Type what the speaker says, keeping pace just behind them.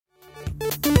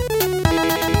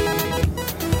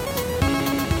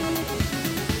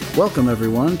Welcome,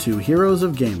 everyone, to Heroes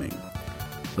of Gaming,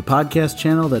 the podcast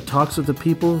channel that talks with the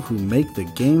people who make the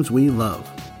games we love.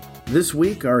 This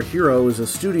week, our hero is a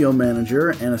studio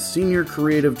manager and a senior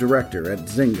creative director at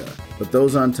Zynga, but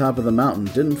those on top of the mountain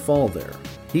didn't fall there.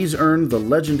 He's earned the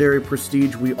legendary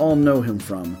prestige we all know him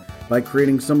from by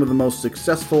creating some of the most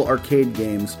successful arcade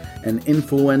games and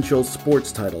influential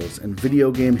sports titles in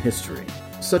video game history,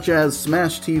 such as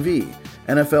Smash TV,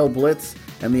 NFL Blitz,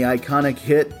 and the iconic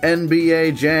hit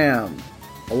NBA Jam.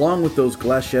 Along with those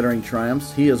glass-shattering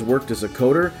triumphs, he has worked as a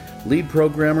coder, lead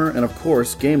programmer, and of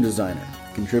course, game designer,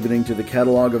 contributing to the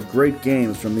catalog of great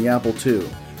games from the Apple II,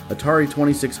 Atari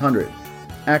 2600,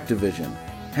 Activision,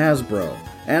 Hasbro,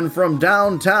 and from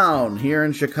downtown here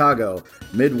in Chicago,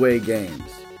 Midway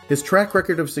Games. His track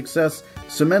record of success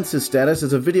cements his status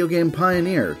as a video game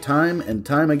pioneer time and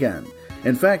time again.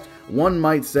 In fact, one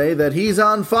might say that he's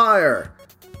on fire.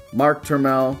 Mark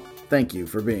Turmel, thank you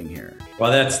for being here. Well,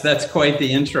 that's quite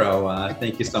the intro.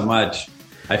 Thank you so much.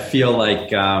 I feel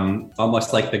like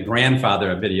almost like the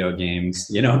grandfather of video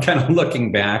games, kind of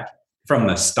looking back from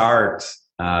the start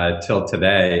till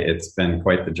today. It's been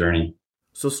quite the journey.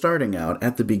 So starting out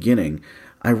at the beginning,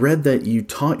 I read that you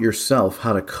taught yourself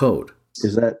how to code.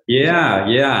 Is that?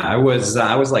 Yeah. I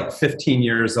was like 15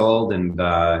 years old, and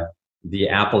the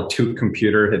Apple II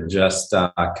computer had just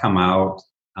come out.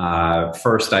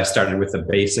 First, I started with a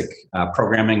basic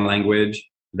programming language,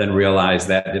 then realized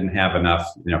that didn't have enough,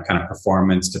 kind of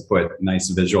performance to put nice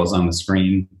visuals on the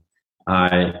screen.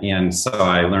 And so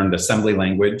I learned assembly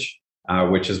language,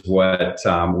 which is what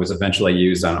was eventually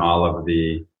used on all of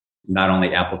the, not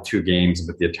only Apple II games,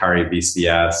 but the Atari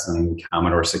VCS and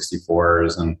Commodore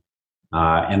 64s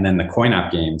and then the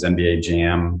coin-op games, NBA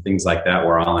Jam, things like that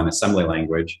were all in assembly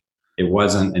language. It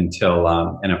wasn't until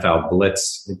NFL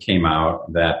Blitz came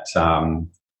out that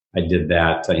I did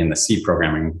that in the C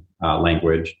programming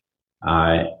language.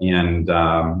 You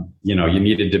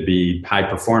needed to be high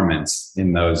performance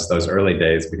in those early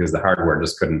days because the hardware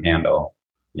just couldn't handle,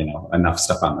 enough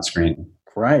stuff on the screen.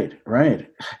 Right.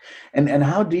 And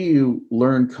how do you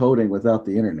learn coding without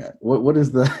the internet? What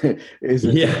is the... is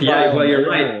it yeah, well, you're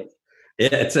right.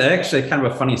 It's actually kind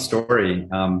of a funny story.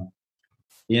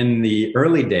 In the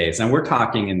early days, and we're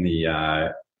talking in the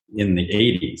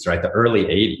 80s, right? The early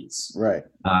 80s. Right.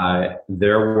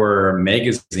 There were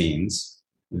magazines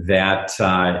that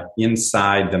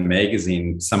inside the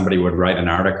magazine, somebody would write an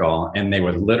article and they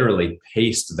would literally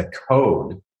paste the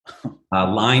code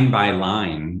line by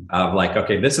line of like,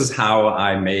 okay, this is how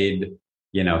I made,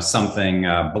 something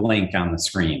blink on the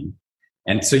screen.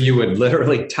 And so you would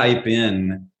literally type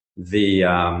in the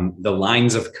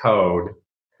lines of code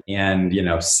and,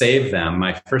 save them.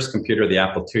 My first computer, the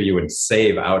Apple II, you would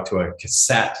save out to a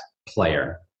cassette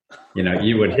player.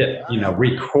 You would hit,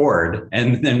 record.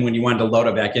 And then when you wanted to load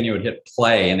it back in, you would hit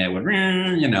play and it would,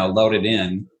 load it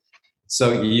in.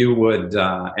 So you would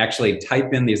actually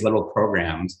type in these little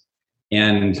programs.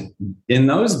 And in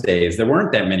those days, there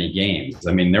weren't that many games.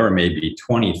 I mean, there were maybe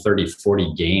 20, 30,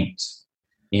 40 games.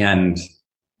 And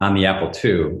on the Apple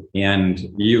II, and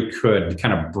you could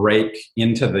kind of break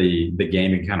into the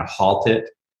game and kind of halt it,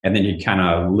 and then you kind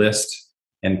of list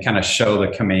and kind of show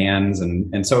the commands,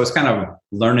 and so it was kind of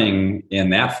learning in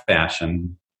that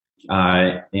fashion,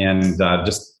 and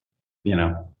just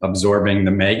absorbing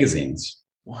the magazines.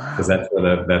 Wow, because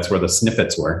that's where the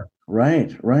snippets were.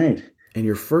 Right. And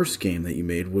your first game that you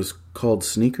made was called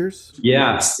Sneakers?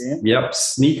 Yes. Yep.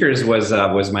 Sneakers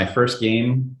was my first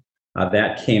game.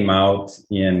 That came out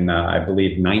in, I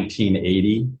believe,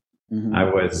 1980. Mm-hmm. I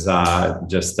was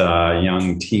just a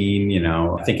young teen,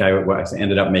 I think I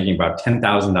ended up making about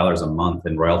 $10,000 a month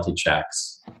in royalty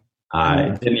checks. I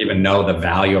didn't even know the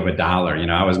value of $1.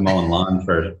 I was mowing lawn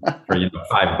for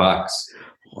 $5.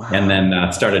 Wow. And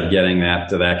then started getting that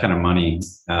kind of money.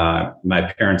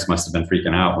 My parents must have been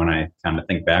freaking out when I kind of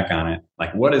think back on it.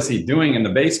 Like, what is he doing in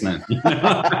the basement?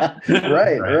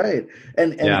 Right.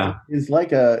 And yeah. It's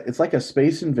like a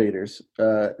Space Invaders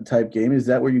type game. Is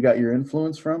that where you got your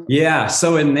influence from? Yeah.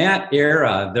 So in that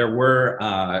era, there were,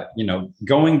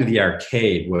 going to the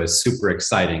arcade was super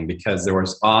exciting because there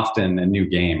was often a new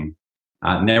game.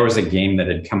 And there was a game that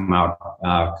had come out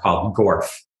called Gorf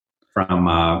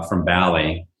from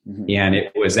Bally. Mm-hmm. And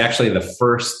it was actually the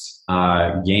first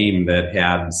game that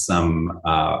had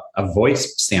a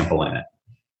voice sample in it.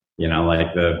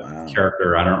 Like the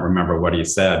character, I don't remember what he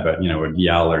said, but, would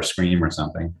yell or scream or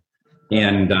something.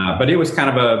 And, but it was kind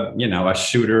of a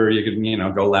shooter. You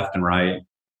could, go left and right.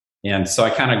 And so I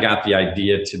kind of got the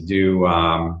idea to do,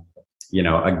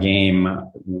 a game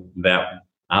that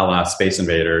a la Space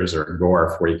Invaders or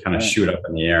Gorf, where you kind of shoot up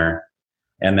in the air.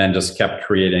 and then just kept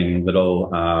creating little,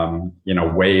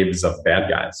 waves of bad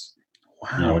guys,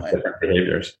 Wow. with different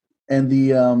behaviors. And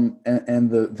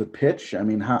the pitch. I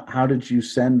mean, how did you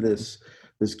send this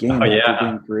game after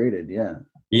being created? Yeah.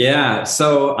 Yeah.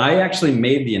 So I actually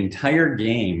made the entire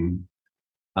game,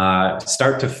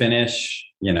 start to finish.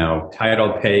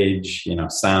 Title page.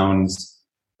 Sounds,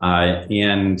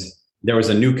 and there was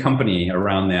a new company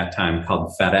around that time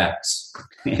called FedEx,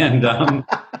 and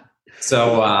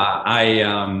so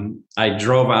I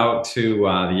drove out to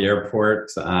the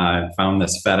airport, found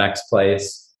this FedEx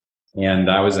place, and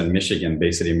I was in Michigan.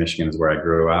 Bay City, Michigan is where I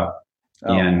grew up.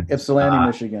 Oh, and Ypsilanti,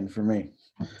 Michigan for me.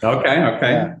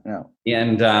 Okay. Yeah.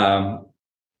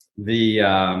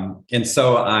 And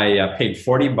so I paid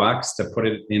 $40 to put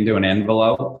it into an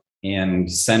envelope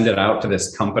and send it out to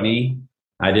this company.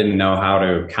 I didn't know how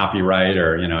to copyright,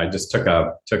 or I just took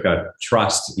a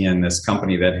trust in this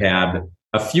company that had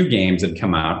a few games had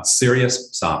come out. Sirius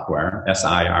Software,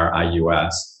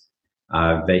 SIRIUS.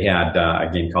 They had a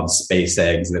game called Space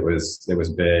Eggs that was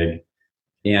big,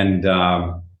 and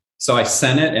so I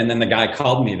sent it, and then the guy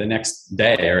called me the next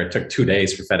day, or it took 2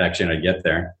 days for FedEx to get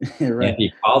there. Right. And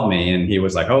he called me, and he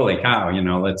was like, "Holy cow!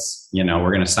 Let's we're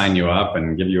going to sign you up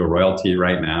and give you a royalty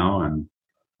right now, and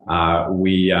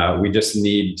we just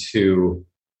need to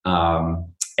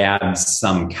add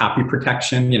some copy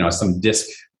protection, some disk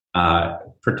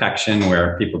protection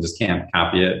where people just can't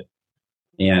copy it."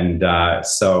 And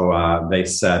so they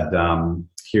said,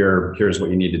 "Here's what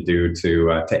you need to do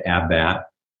to add that."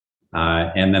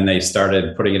 And then they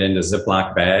started putting it into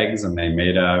Ziploc bags, and they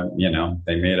made a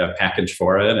package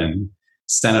for it and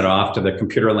sent it off to the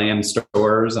Computerland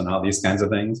stores and all these kinds of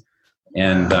things,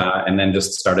 and then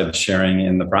just started sharing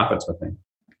in the profits with me.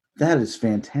 That is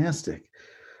fantastic.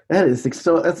 That's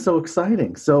so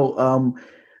exciting. So,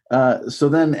 so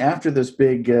then after this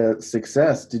big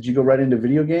success, did you go right into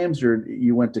video games, or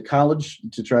you went to college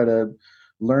to try to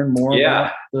learn more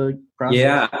about the process?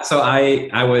 Yeah. So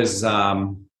I was.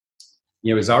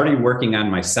 Was already working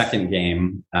on my second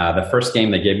game. The first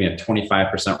game, they gave me a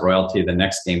 25% royalty. The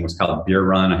next game was called Beer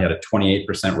Run. I had a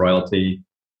 28% royalty,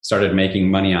 started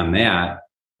making money on that.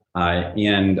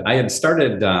 And I had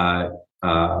started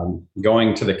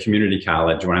going to the community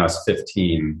college when I was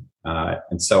 15.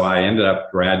 And so I ended up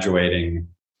graduating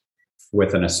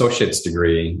with an associate's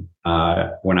degree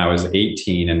when I was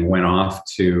 18, and went off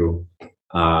to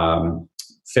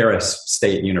Ferris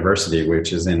State University,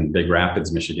 which is in Big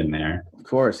Rapids, Michigan there. Of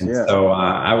course, yeah. So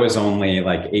I was only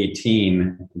like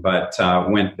 18, but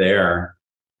went there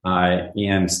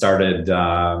and started,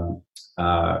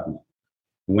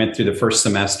 went through the first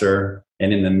semester.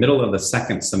 And in the middle of the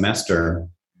second semester,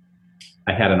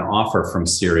 I had an offer from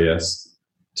Sirius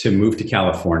to move to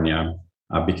California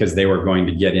because they were going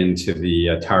to get into the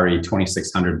Atari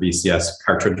 2600 VCS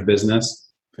cartridge business.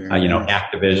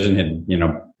 Activision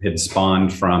had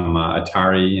spawned from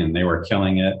Atari, and they were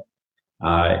killing it.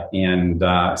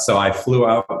 So I flew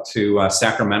out to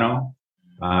Sacramento,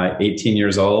 18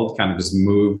 years old, kind of just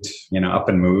moved, up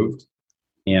and moved,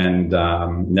 and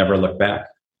never looked back.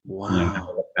 Wow. Never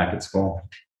looked back at school.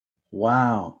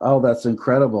 Wow. Oh, that's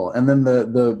incredible. And then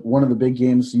the one of the big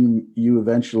games you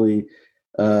eventually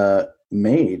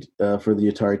made for the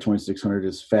Atari 2600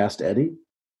 is Fast Eddie.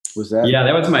 Was that? Yeah,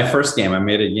 that was my first game. I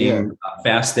made a game,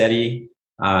 Fast Eddie,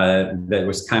 that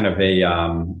was kind of a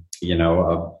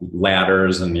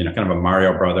ladders and kind of a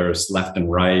Mario Brothers left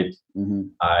and right.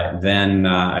 Mm-hmm. Then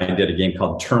I did a game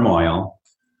called Turmoil,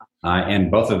 and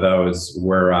both of those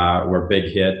were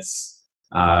big hits,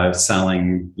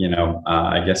 selling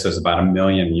I guess it was about 1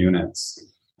 million units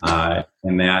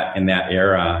in that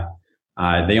era.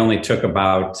 They only took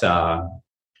about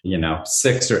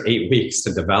 6 or 8 weeks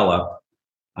to develop.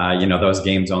 Those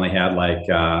games only had like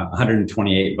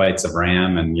 128 bytes of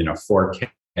RAM and 4K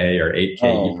or 8K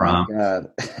EEPROM.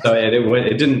 So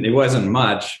it wasn't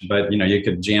much, but you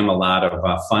could jam a lot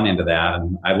of fun into that.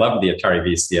 And I loved the Atari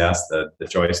VCS, the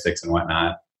joysticks and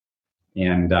whatnot.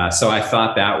 And so I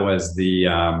thought that was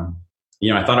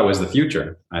I thought it was the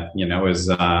future. It was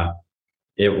the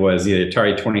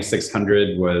Atari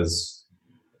 2600 was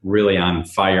really on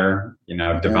fire.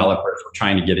 Developers were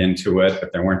trying to get into it,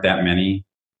 but there weren't that many.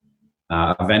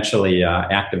 Eventually,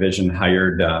 Activision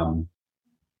hired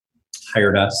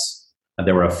us.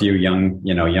 There were a few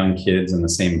young kids in the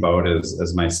same boat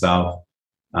as myself,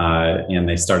 and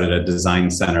they started a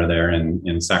design center there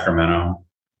in Sacramento.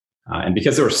 And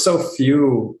because there were so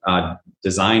few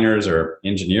designers or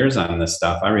engineers on this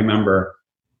stuff, I remember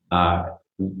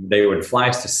they would fly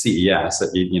us to CES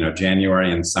at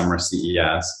January and summer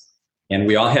CES, and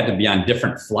we all had to be on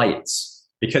different flights.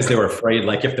 because they were afraid,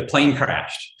 like if the plane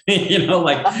crashed, you know,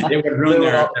 like it would ruin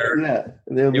it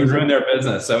would ruin their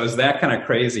business. So it was that kind of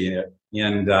crazy.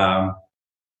 And then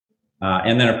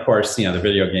of course, you know, the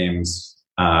video games,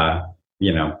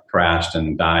 you know, crashed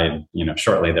and died, you know,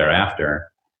 shortly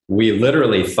thereafter. We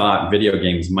literally thought video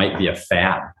games might be a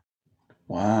fad.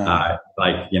 Wow.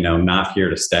 Like, you know, not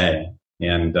here to stay.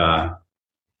 And I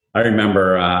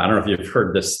remember, I don't know if you've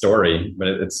heard this story, but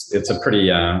it's a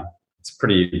pretty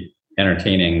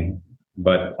entertaining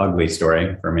but ugly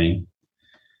story for me.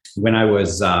 When I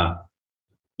was,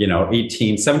 you know,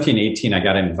 17, 18, I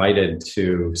got invited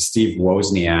to Steve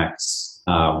Wozniak's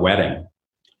wedding.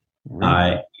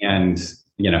 Really? And,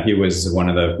 you know, he was one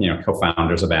of the, you know,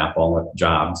 co-founders of Apple with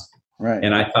Jobs. Right.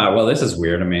 And I thought, well, this is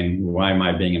weird. I mean, why am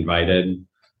I being invited?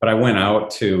 But I went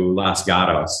out to Los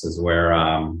Gatos, is where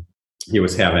he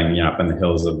was having, you know, up in the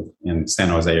hills in San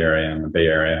Jose area, in the Bay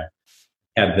Area,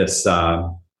 had this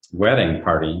wedding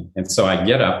party. And so I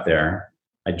get up there,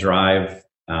 I drive,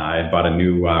 I bought a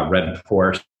new red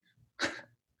Porsche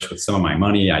with some of my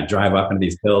money. I drive up into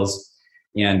these hills,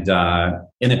 and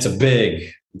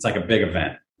it's like a big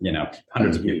event, you know,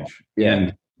 hundreds of people. Yeah.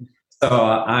 And so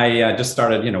I just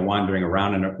started, you know, wandering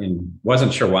around and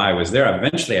wasn't sure why I was there.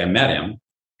 Eventually I met him,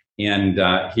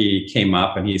 and he came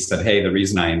up and he said, hey, the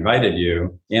reason I invited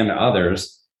you and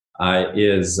others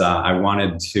is I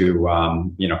wanted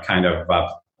to, you know, kind of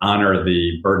honor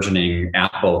the burgeoning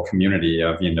Apple community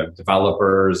of, you know,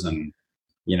 developers and,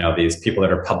 you know, these people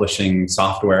that are publishing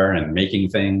software and making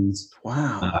things.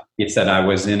 Wow. He said, I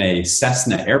was in a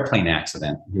Cessna airplane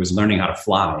accident. He was learning how to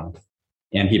fly,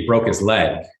 and he broke his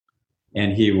leg,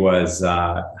 and he was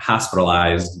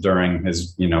hospitalized during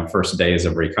his, you know, first days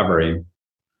of recovery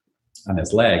on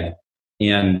his leg.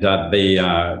 And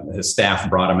his staff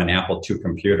brought him an Apple II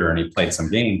computer, and he played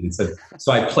some games. He said,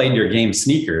 so I played your game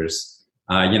Sneakers,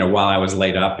 you know, while I was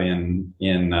laid up in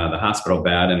the hospital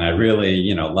bed, and I really,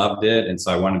 you know, loved it. And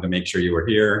so I wanted to make sure you were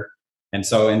here. And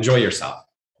so enjoy yourself.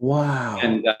 Wow.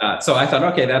 And so I thought,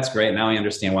 okay, that's great. Now I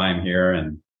understand why I'm here.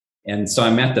 And so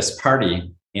I'm at this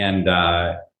party, and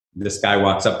this guy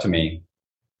walks up to me,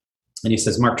 and he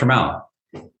says, Mark Turmel,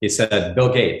 he said,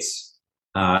 Bill Gates,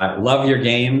 love your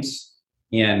games.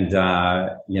 And,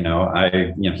 you know,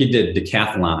 he did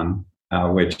Decathlon,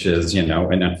 which is, you know,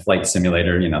 in a flight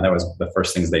simulator, you know, that was the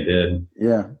first things they did.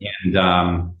 Yeah.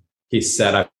 And he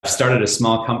said, I've started a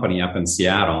small company up in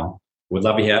Seattle. Would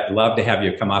love to have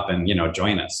you come up and, you know,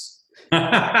 join us.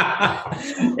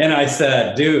 And I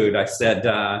said, dude,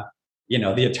 you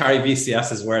know, the Atari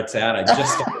VCS is where it's at. I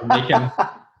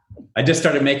just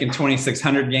started making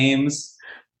 2600 games.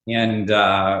 And,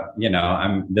 you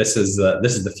know, this is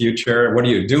the future. What are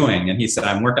you doing? And he said,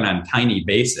 I'm working on Tiny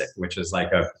Basic, which is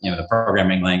like the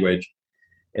programming language.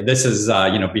 And this is,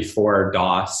 you know, before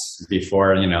DOS,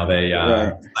 before, you know, they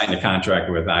signed a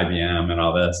contract with IBM and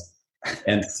all this.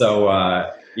 And so,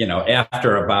 you know,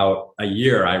 after about a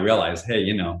year, I realized, hey,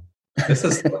 you know, this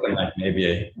is like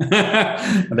maybe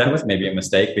that was maybe a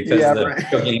mistake, because the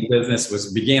video game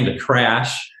business began to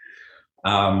crash.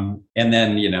 And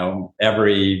then, you know,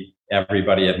 everybody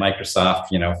at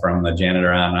Microsoft, you know, from the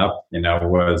janitor on up, you know,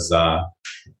 was,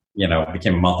 you know,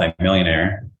 became a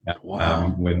multimillionaire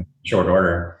with short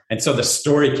order. And so the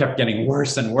story kept getting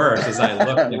worse and worse as I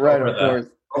looked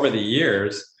over the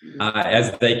years, as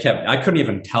I couldn't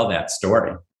even tell that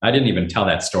story. I didn't even tell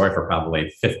that story for probably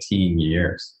 15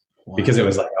 years because it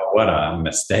was like, oh, what a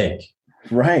mistake.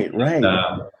 Right.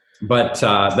 But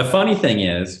the funny thing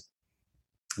is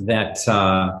that,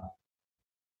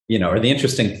 you know, or the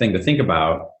interesting thing to think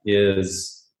about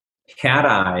is, had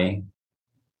I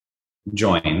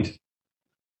joined,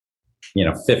 you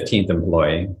know, 15th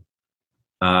employee,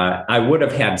 I would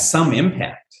have had some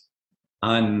impact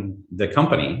on the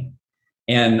company.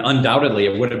 And undoubtedly,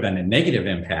 it would have been a negative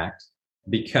impact,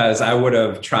 because I would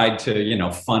have tried to, you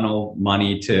know, funnel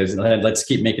money to, let's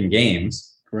keep making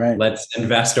games. Right. Let's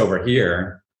invest over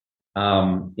here.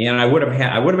 And I would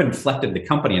have inflected the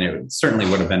company, and it certainly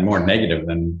would have been more negative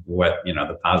than what, you know,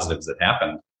 the positives that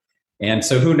happened. And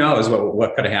so who knows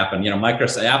what could have happened? You know,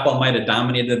 Apple might have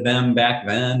dominated them back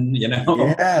then, you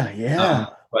know? Yeah.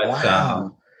 But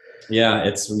wow. Yeah,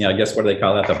 it's, you know, I guess, what do they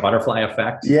call that? The butterfly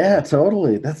effect? Yeah,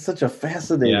 totally. That's such a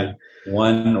fascinating. Yeah.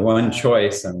 One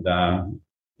choice, and,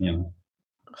 you know.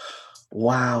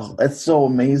 Wow. That's so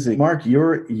amazing. Mark,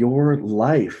 your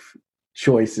life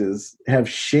choices have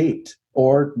shaped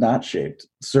or not shaped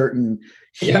certain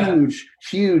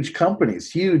huge companies,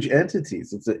 huge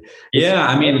entities.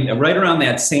 I mean, right around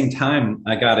that same time,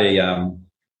 I got a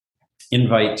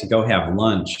invite to go have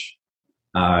lunch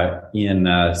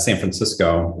in San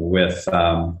Francisco with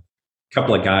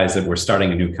couple of guys that were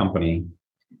starting a new company,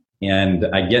 and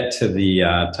I get to the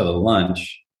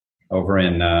lunch over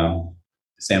in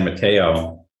San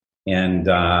Mateo, and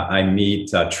I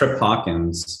meet Trip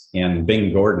Hawkins and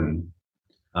Bing Gordon.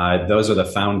 Those are the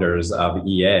founders of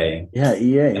EA. Yeah,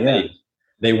 EA. And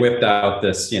they whipped out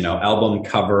this, album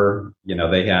cover.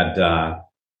 They had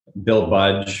Bill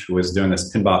Budge, who was doing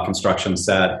this pinball construction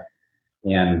set,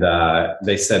 and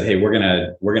they said, "Hey, we're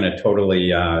gonna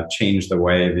totally change the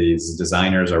way these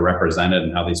designers are represented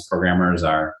and how these programmers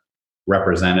are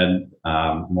represented,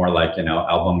 more like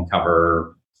album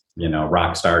cover,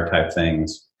 rock star type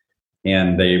things."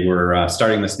 And they were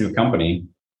starting this new company.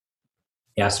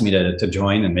 Asked me to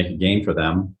join and make a game for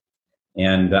them.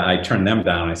 And I turned them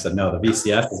down. I said, no, the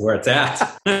VCS is where it's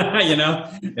at.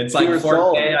 It's like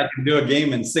 4K. I can do a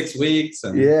game in 6 weeks.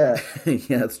 And yeah,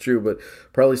 it's true. But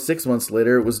probably 6 months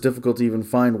later, it was difficult to even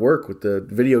find work with the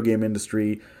video game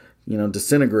industry,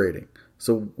 disintegrating.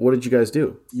 So what did you guys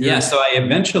do? Yeah, so I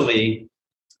eventually,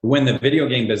 when the video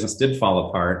game business did fall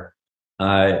apart,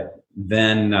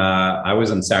 then I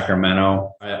was in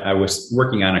Sacramento. I was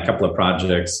working on a couple of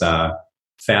projects,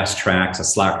 Fast Tracks, a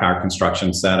slot car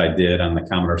construction set I did on the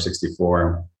Commodore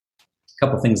 64. A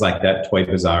couple things like that, Toy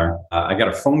Bazaar. I got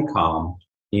a phone call,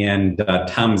 and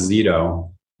Tom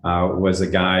Zito was a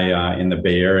guy in the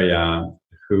Bay Area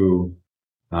who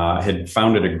had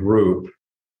founded a group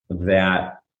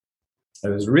that it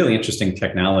was really interesting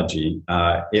technology.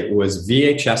 It was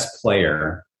VHS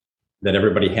player that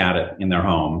everybody had it in their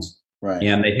homes. Right.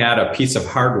 And they had a piece of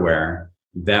hardware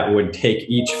that would take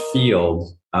each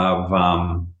field of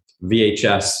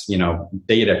VHS,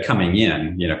 data coming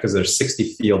in, because there's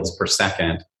 60 fields per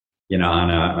second,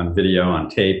 on video, on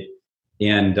tape.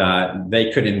 And they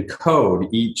could encode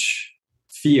each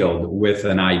field with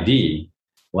an ID,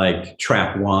 like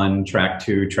track 1, track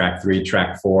 2, track 3,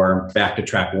 track 4, back to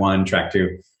track 1, track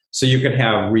 2. So you could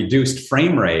have reduced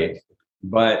frame rate,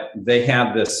 but they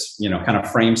had this, kind of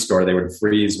frame store. They would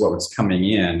freeze what was coming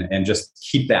in and just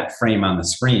keep that frame on the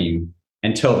screen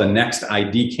until the next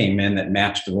ID came in that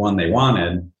matched the one they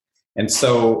wanted. And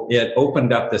so it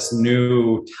opened up this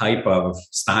new type of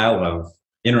style of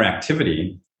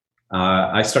interactivity.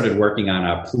 I started working on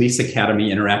a Police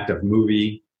Academy interactive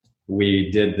movie. We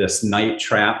did this Night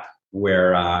Trap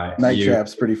where... Night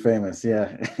Trap's pretty famous,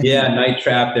 yeah. Yeah, Night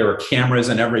Trap. There were cameras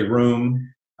in every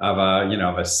room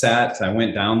of a set. I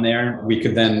went down there. We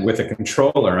could then, with a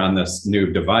controller on this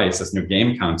new device, this new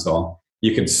game console,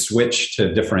 you could switch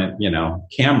to different,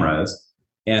 cameras,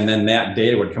 and then that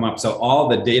data would come up. So all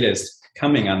the data is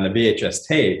coming on the VHS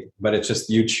tape, but it's just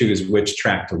you choose which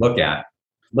track to look at.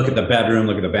 Look at the bedroom,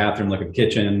 look at the bathroom, look at the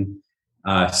kitchen.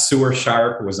 Sewer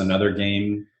Shark was another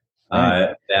game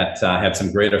that had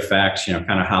some great effects, kind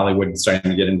of Hollywood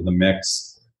starting to get into the mix.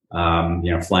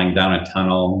 Flying down a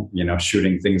tunnel,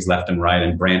 shooting things left and right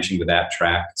and branching to that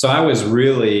track. So I was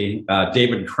really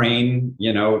David Crane,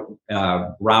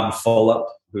 Rob Fulop,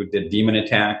 who did Demon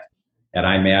Attack at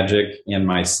iMagic, and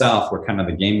myself were kind of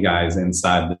the game guys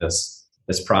inside this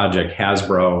project.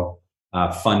 Hasbro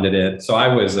funded it. So I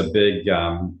was a big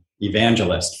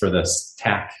evangelist for this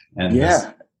tech and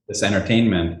this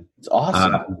entertainment. It's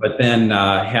awesome. But then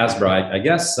Hasbro, I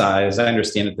guess, as I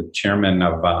understand it, the chairman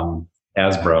of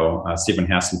Hasbro, Stephen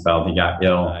Hassenfeld, he got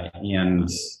ill, and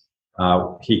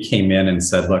he came in and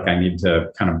said, look, I need to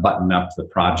kind of button up the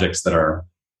projects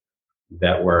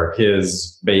that were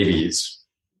his babies,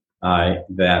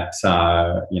 that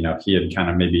he had kind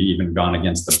of maybe even gone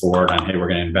against the board on, hey, we're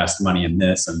going to invest money in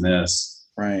this and this.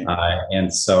 Right.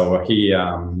 And so he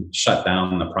shut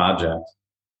down the project.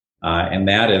 And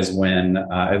that is when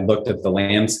I looked at the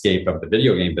landscape of the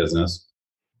video game business.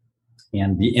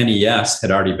 And the NES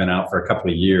had already been out for a couple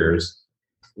of years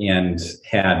and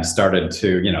had started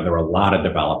to, there were a lot of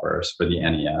developers for the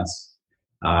NES.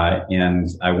 And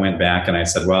I went back and I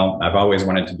said, well, I've always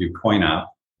wanted to do coin-op.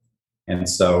 And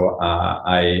so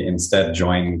I instead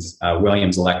joined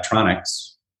Williams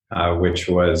Electronics, which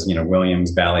was,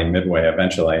 Williams, Bally, Midway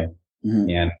eventually,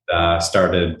 and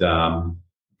started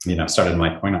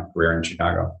my coin-op career in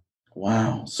Chicago.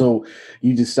 Wow. So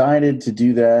you decided to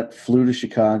do that, flew to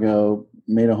Chicago,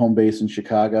 made a home base in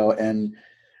Chicago, and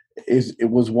it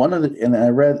was one of the, and I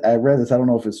read this, I don't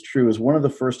know if it's true, is one of the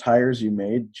first hires you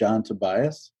made, John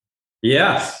Tobias?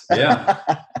 Yes. Yeah.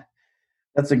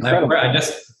 That's incredible.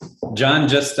 John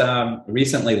just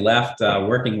recently left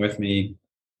working with me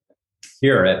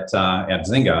here at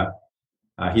Zynga.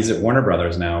 He's at Warner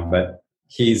Brothers now, but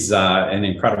he's an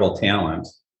incredible talent.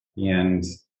 And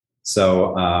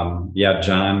so,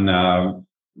 John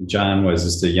was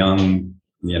just a young,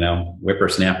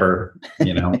 whippersnapper,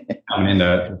 coming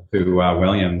into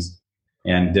Williams.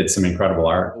 and did some incredible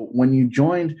art. When you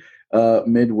joined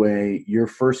Midway, your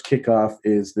first kickoff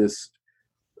is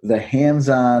the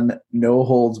hands-on, no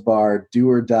holds barred, do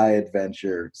or die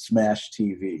adventure, Smash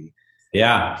TV.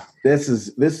 Yeah, this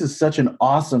is such an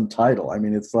awesome title. I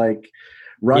mean, it's like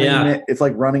it's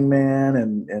like Running Man,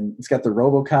 and it's got the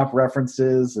RoboCop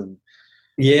references and.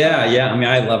 Yeah. I mean,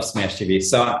 I love Smash TV.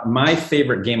 So my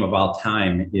favorite game of all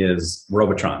time is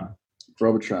Robotron.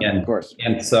 Of course.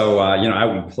 And so, I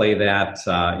would play that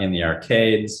in the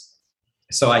arcades.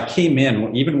 So I came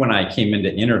in, even when I came in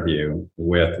to interview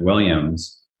with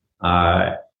Williams,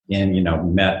 and,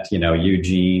 met,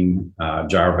 Eugene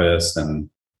Jarvis and,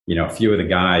 a few of the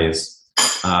guys,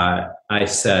 I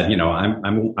said,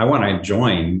 I want to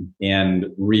join and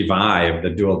revive the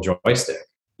dual joystick,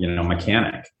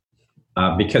 mechanic.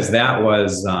 Because that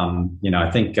was, I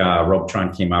think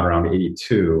Robotron came out around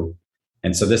 82.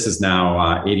 And so this is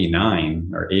now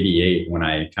 89 or 88 when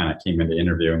I kind of came into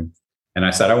interview. And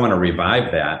I said, I want to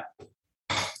revive that.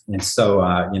 And so,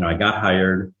 I got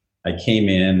hired. I came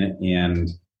in and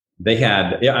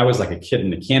I was like a kid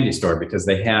in a candy store because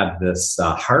they had this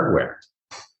hardware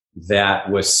that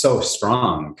was so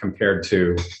strong compared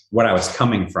to what I was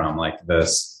coming from, like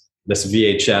this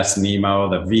VHS Nemo,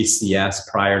 the VCS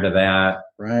prior to that,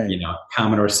 right?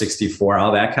 Commodore 64,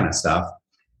 all that kind of stuff.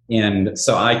 And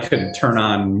so I could turn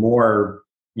on more,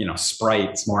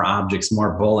 sprites, more objects,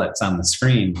 more bullets on the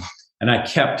screen. And I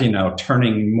kept,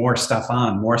 turning more stuff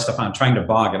on, trying to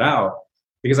bog it out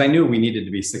because I knew we needed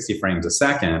to be 60 frames a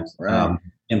second. Right.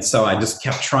 And so I just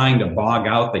kept trying to bog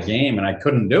out the game and I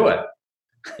couldn't do it.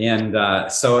 And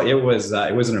so it was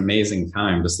an amazing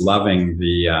time, just loving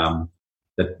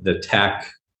the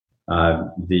tech,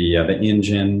 the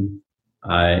engine,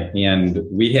 and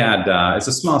we had it's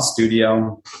a small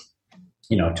studio,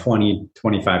 20,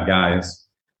 25 guys,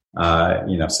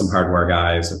 some hardware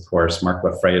guys, of course. Mark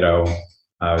Lafredo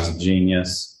was a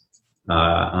genius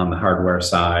on the hardware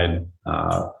side,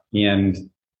 and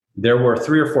there were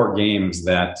 3 or 4 games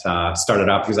that started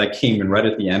out because I came in right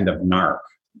at the end of NARC.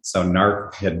 So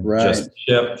NARC had just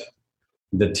shipped.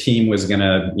 The team was going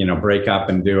to, break up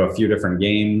and do a few different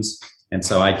games. And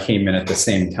so I came in at the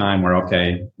same time where,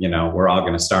 okay, we're all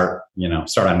going to start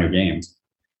on new games.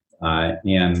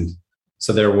 And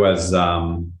so there was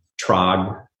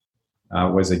Trog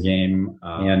was a game.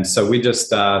 And so we just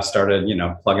started,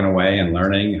 plugging away and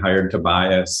learning, hired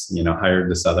Tobias,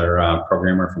 hired this other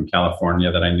programmer from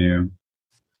California that I knew,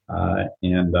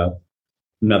 and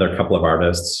another couple of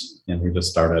artists. And we just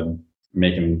started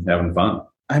having fun.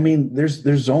 I mean, there's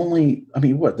there's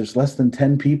less than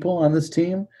 10 people on this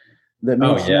team that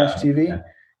make Smash TV?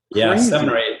 Yeah, 7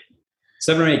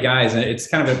 or 8 guys. And it's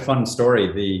kind of a fun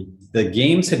story. The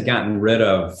games had gotten rid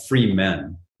of free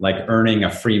men, like earning a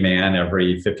free man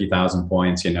every 50,000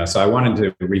 points, So I wanted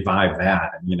to revive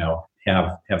that,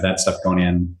 have that stuff going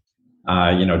in,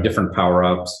 different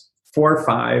power-ups. 4 or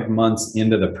 5 months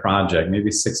into the project,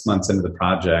 maybe 6 months into the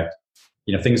project,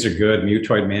 things are good.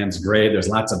 Mutoid Man's great. There's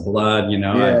lots of blood,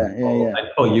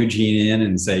 I'd pull Eugene in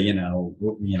and say,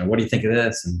 what do you think of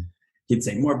this? And he'd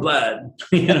say, more blood,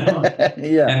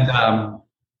 Yeah. And,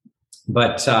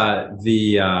 but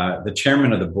the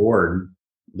chairman of the board,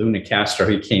 Lou Nicastro,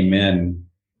 he came in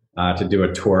to do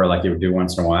a tour like he would do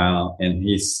once in a while. And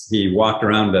he walked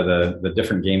around to the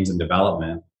different games in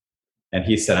development. And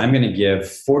he said, I'm going to give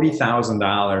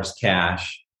 $40,000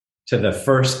 cash to the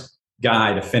first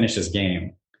guy to finish his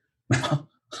game.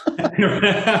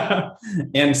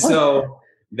 And so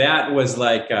that was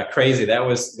like crazy.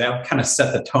 That kind of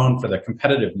set the tone for the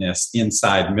competitiveness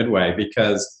inside Midway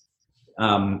because,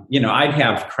 I'd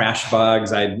have crash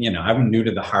bugs. I'm new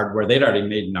to the hardware. They'd already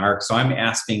made NARC. So I'm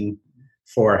asking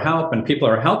for help and people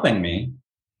are helping me.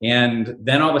 And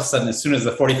then all of a sudden, as soon as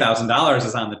the $40,000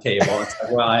 is on the table, it's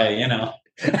like, well, I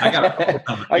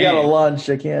got a lunch.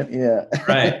 I can't. Yeah.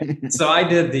 Right. So I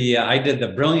did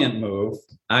the brilliant move.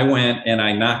 I went and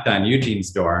I knocked on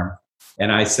Eugene's door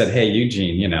and I said, hey,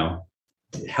 Eugene,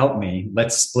 help me.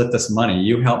 Let's split this money.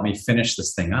 You help me finish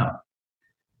this thing up.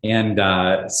 And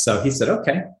so he said,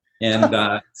 okay.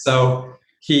 And so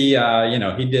he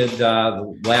did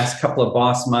the last couple of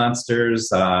boss monsters,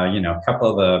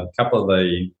 couple of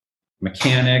the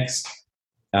mechanics.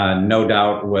 No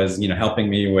doubt was helping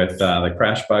me with the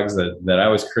crash bugs that I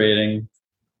was creating,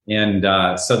 and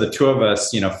so the two of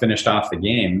us finished off the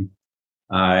game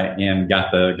and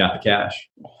got the cash.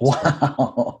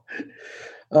 Wow!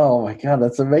 Oh my God,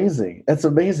 that's amazing! That's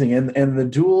amazing! And the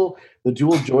dual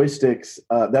joysticks.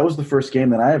 That was the first game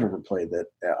that I ever played that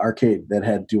arcade that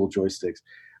had dual joysticks,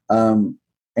 and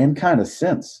kind of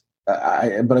since.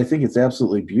 But I think it's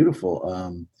absolutely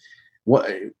beautiful. What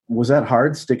was that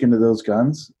hard sticking to those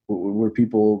guns? Were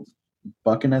people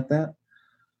bucking at that?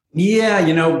 Yeah,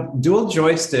 dual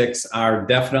joysticks are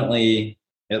definitely,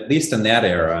 at least in that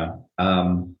era,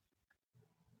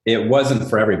 it wasn't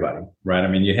for everybody, right? I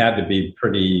mean, you had to be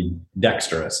pretty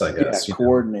dexterous, I guess. Yeah,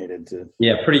 coordinated too.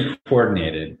 Yeah, pretty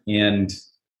coordinated. And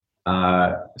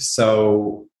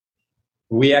so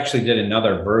we actually did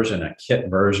another version, a kit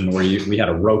version, where we had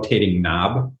a rotating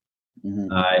knob,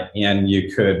 and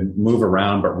you could move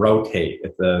around but rotate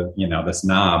at this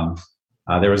knob.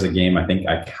 There was a game, I think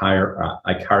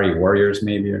Ikari Warriors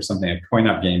maybe, or something, a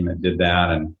coin-op game that did that,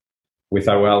 and we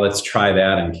thought, well, let's try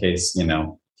that in case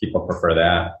people prefer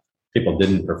that. People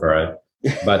didn't prefer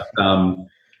it, but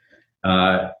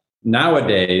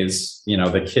nowadays,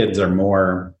 the kids are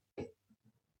more,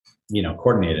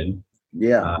 coordinated.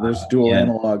 Yeah, there's dual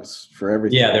analogs for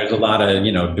everything. Yeah, there's a lot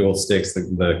of dual sticks,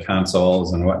 the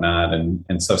consoles and whatnot,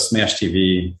 and so Smash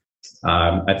TV,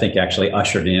 I think, actually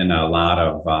ushered in a lot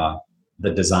of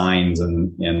the designs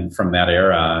and from that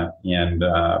era, and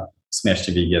Smash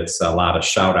TV gets a lot of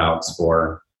shout outs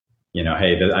for,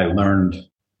 hey, I learned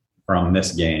from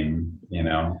this game,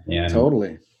 and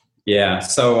totally. Yeah.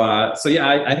 So I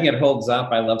think it holds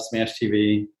up. I love Smash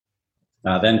TV.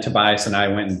 Then Tobias and I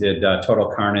went and did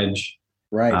Total Carnage.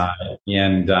 Right.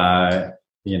 And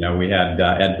we had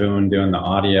Ed Boon doing the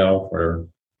audio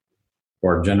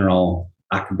for General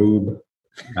Akboob.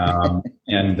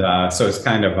 So it's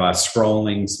kind of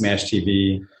scrolling Smash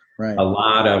TV. Right. A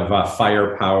lot of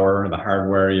firepower, the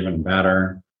hardware even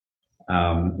better.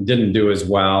 Didn't do as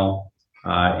well.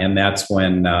 And that's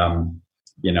when,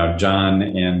 John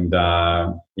and,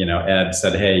 Ed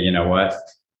said, hey, you know what,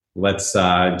 let's,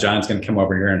 John's going to come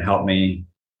over here and help me.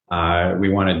 We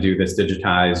want to do this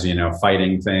digitized,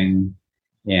 fighting thing.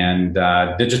 And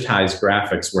digitized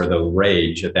graphics were the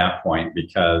rage at that point,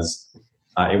 because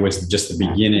it was just the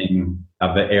beginning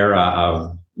of the era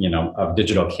of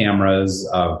digital cameras,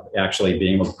 of actually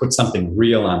being able to put something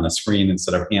real on the screen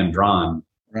instead of hand drawn.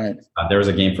 Right. There was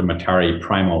a game from Atari,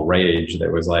 Primal Rage,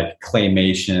 that was like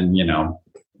claymation,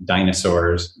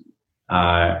 dinosaurs.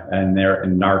 And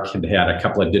Narc had a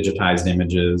couple of digitized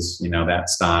images, that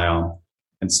style.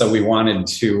 And so we wanted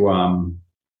to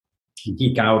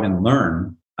geek out and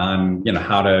learn on,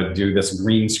 how to do this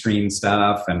green screen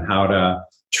stuff and how to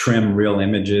trim real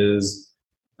images,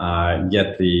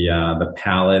 get the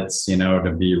palettes,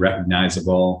 to be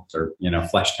recognizable, or,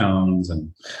 flesh tones.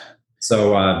 And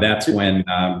so that's when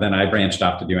then I branched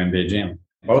off to do NBA Jam.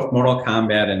 Both Mortal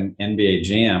Kombat and NBA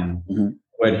Jam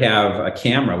would have a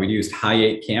camera. We used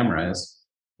Hi8 cameras,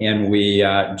 and we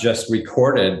just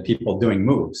recorded people doing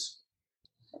moves.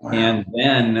 Wow. And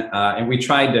then and we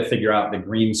tried to figure out the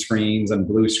green screens and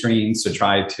blue screens to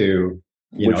try to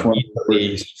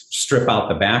easily strip out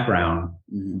the background.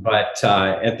 But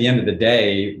at the end of the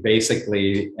day,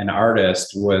 basically an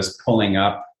artist was pulling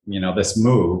up, this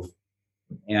move,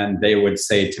 and they would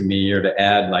say to me or to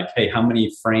Ed, like, hey, how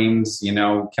many frames,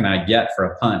 can I get for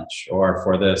a punch or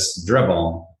for this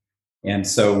dribble? And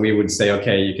so we would say,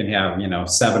 okay, you can have,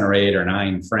 7 or 8 or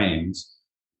 9 frames.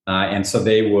 And so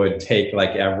they would take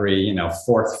like every,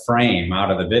 fourth frame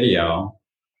out of the video,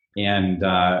 and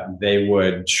they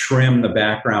would trim the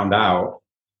background out,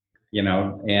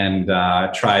 and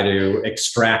try to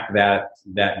extract that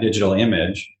digital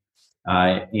image,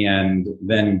 and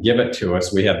then give it to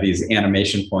us. We have these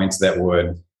animation points that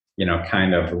would,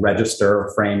 kind of register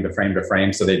frame to frame to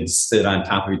frame. So they'd sit on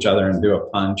top of each other and do a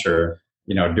punch or,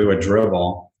 do a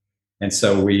dribble. And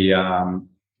so we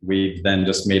then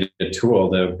just made a tool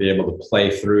to be able to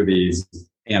play through these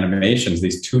animations,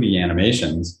 these 2D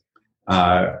animations,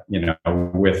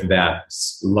 with that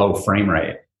low frame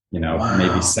rate, wow.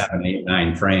 Maybe 7, 8,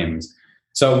 9 frames.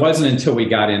 So it wasn't until we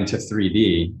got into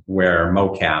 3D where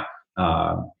mocap,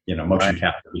 motion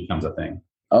capture becomes a thing.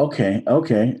 Okay.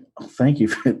 Thank you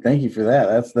for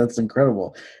that. That's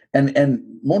incredible.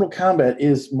 And Mortal Kombat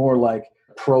is more like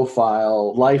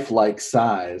profile, lifelike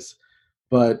size,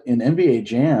 but in NBA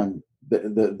Jam,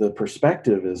 the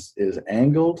perspective is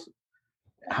angled.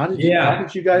 How did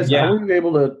you guys? Yeah. How were you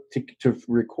able to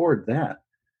record that?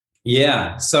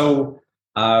 Yeah. So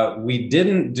we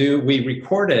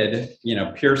recorded,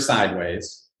 pure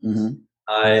sideways,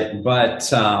 but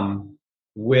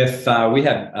we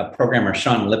had a programmer,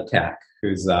 Sean Liptak,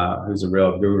 who's a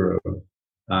real guru.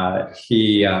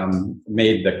 He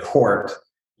made the court,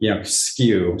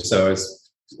 skew, so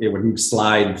it would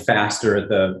slide faster at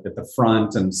the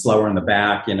front and slower in the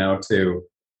back, to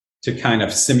kind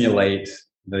of simulate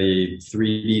the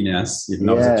 3D-ness, even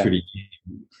though it was a 2D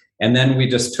game. And then we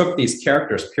just took these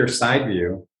characters, pure side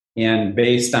view, And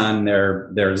based on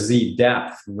their Z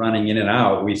depth running in and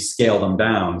out, we scale them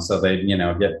down so they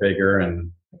get bigger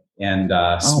and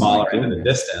smaller into the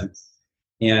distance,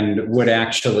 and would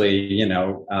actually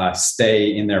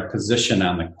stay in their position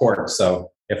on the court.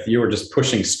 So if you were just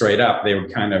pushing straight up, they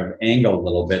would kind of angle a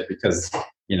little bit because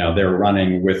they're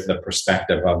running with the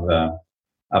perspective of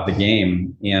the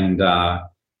game. And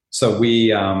so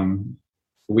we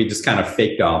just kind of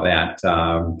faked all that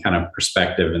kind of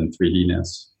perspective and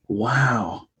 3D-ness.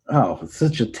 Wow! Oh, it's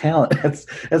such a talent.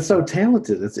 That's so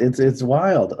talented. It's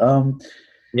wild.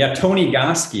 Yeah, Tony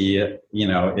Goski,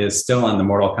 is still on the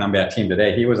Mortal Kombat team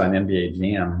today. He was on NBA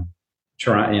Jam,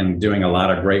 trying doing a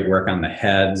lot of great work on the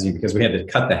heads, because we had to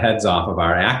cut the heads off of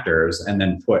our actors and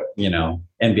then put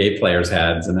NBA players'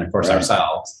 heads, and then of course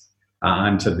ourselves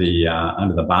onto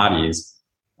the bodies.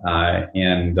 So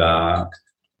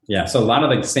a lot of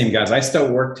the same guys. I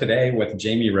still work today with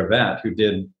Jamie Rivette, who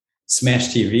did Smash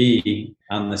TV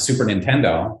on the Super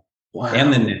Nintendo. Wow.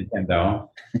 And the Nintendo,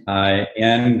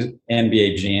 and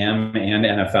NBA Jam and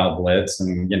NFL Blitz,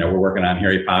 and we're working on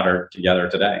Harry Potter together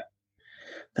today.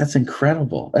 That's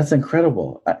incredible. I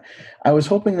was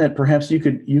hoping that perhaps you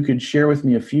could share with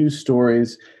me a few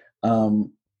stories.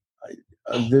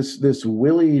 This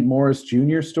Willie Morris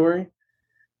Jr. story.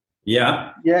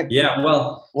 Yeah.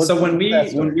 Well, so when we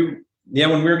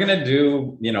were going to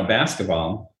do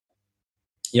basketball.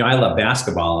 I love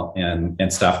basketball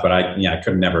and stuff, but I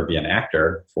could never be an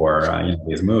actor for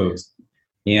these moves.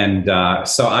 And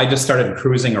so I just started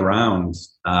cruising around,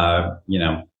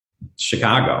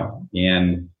 Chicago,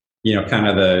 and kind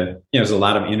of there's a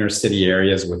lot of inner city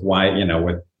areas with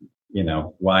YMCA's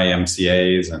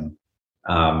and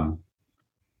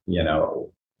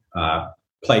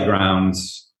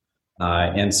playgrounds,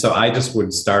 and so I just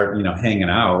would start hanging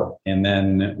out, and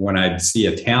then when I'd see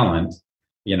a talent,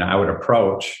 I would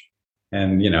approach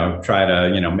and, try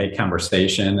to, make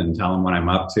conversation and tell them what I'm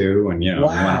up to, and,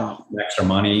 wow. Want extra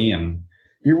money. And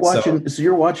you're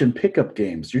watching pickup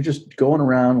games. You're just going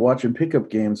around watching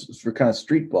pickup games for kind of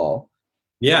street ball.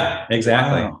 Yeah,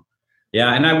 exactly. Wow.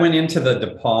 Yeah. And I went into the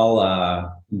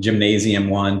DePaul gymnasium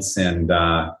once, and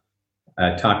I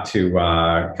talked to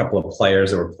a couple of players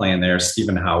that were playing there,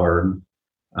 Stephen Howard.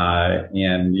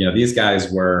 And, these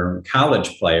guys were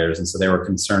college players. And so they were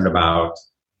concerned about,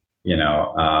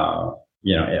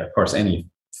 of course, any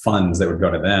funds that would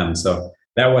go to them. So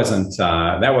that wasn't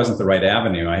the right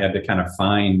avenue. I had to kind of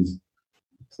find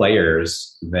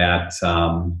players that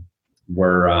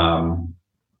were,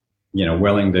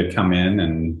 willing to come in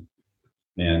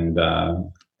and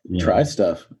try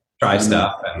stuff.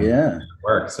 And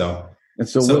work. So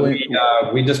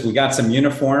we got some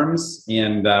uniforms,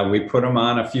 and we put them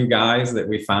on a few guys that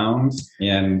we found,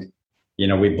 and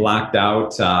we blocked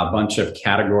out a bunch of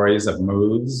categories of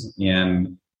moves,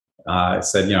 and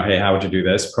said, hey, how would you do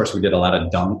this? Of course, we did a lot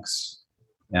of dunks,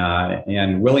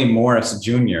 and Willie Morris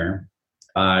Jr.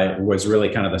 Was really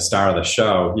kind of the star of the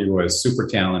show. He was super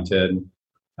talented,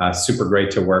 super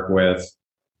great to work with,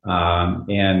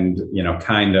 and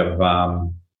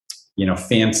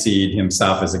fancied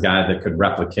himself as a guy that could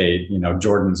replicate,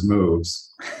 Jordan's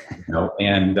moves,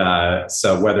 and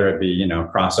so whether it be,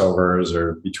 crossovers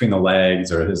or between the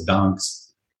legs or his dunks,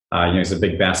 he's a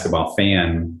big basketball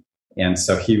fan. And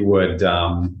so he would,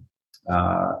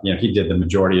 he did the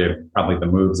majority of probably the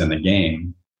moves in the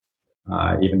game,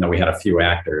 even though we had a few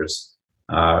actors.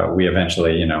 We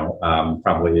eventually,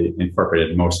 probably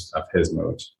incorporated most of his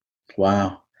moves.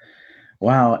 Wow.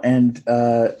 And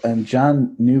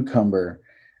John Newcomber,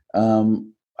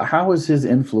 how was his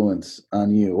influence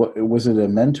on you? Was it a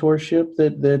mentorship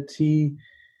that he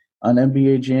on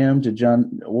NBA Jam?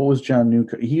 What was John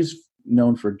Newcomber? He's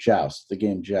known for Joust, the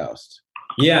game Joust.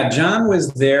 Yeah, John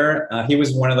was there. He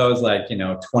was one of those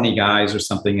 20 guys or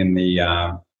something in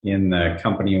the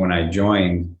company when I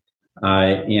joined,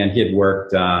 and he had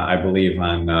worked, I believe,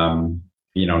 on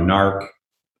NARC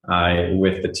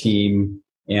with the team.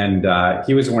 And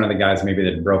he was one of the guys maybe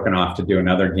that had broken off to do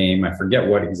another game. I forget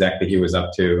what exactly he was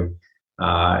up to.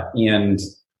 But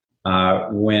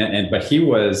he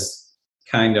was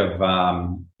kind of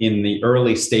in the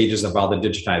early stages of all the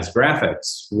digitized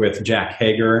graphics with Jack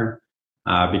Hager,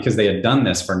 because they had done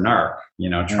this for NARC,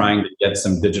 trying to get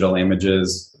some digital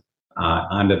images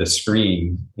onto the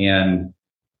screen. And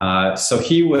so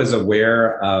he was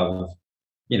aware of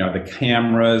the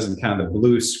cameras and kind of the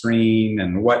blue screen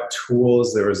and what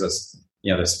tools. There was this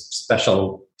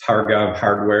special Targa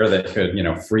hardware that could,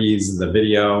 freeze the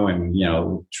video and,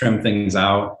 trim things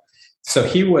out. So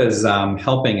he was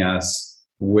helping us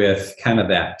with kind of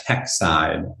that tech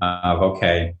side of,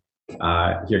 okay,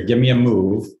 here, give me a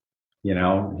move.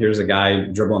 here's a guy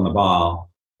dribbling the ball.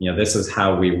 This is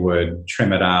how we would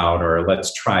trim it out, or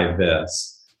let's try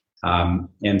this.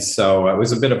 And so it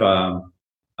was a bit of a,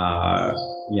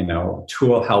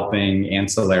 tool helping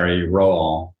ancillary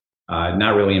role,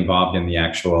 not really involved in the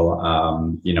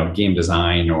actual, game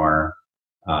design or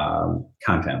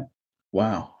content.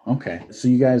 Wow. Okay. So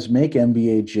you guys make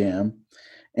NBA Jam.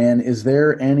 And is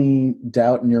there any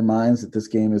doubt in your minds that this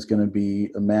game is going to be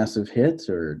a massive hit,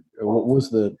 or what was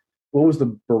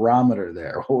the barometer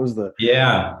there? What was the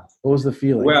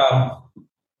feeling? Well,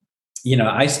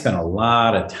 I spent a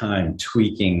lot of time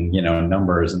tweaking,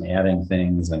 numbers and adding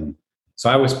things, and so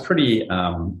I was pretty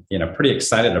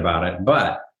excited about it.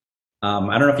 But I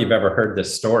don't know if you've ever heard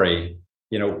this story.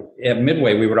 At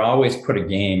Midway, we would always put a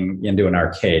game into an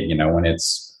arcade, when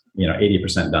it's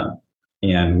 80% done,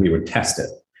 and we would test it.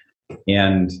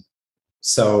 And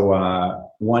so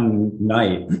one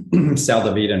night, Sal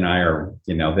David and I are,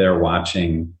 there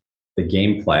watching the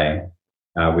gameplay.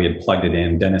 We had plugged it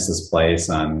in Dennis's place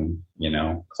on,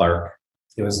 Clark.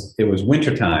 It was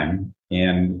wintertime,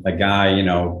 and a guy,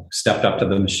 stepped up to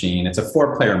the machine. It's a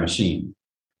 4-player machine.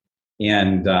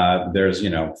 And there's,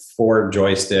 4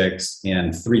 joysticks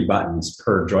and 3 buttons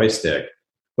per joystick.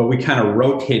 But we kind of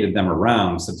rotated them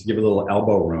around so to give a little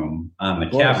elbow room on the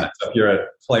cabinet. So if you're at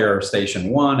player station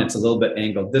 1, it's a little bit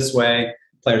angled this way.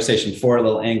 Player station 4, a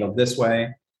little angled this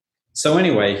way. So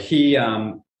anyway,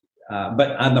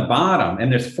 but on the bottom, and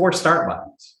there's 4 start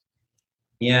buttons.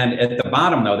 And at the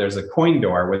bottom, though, there's a coin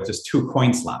door with just 2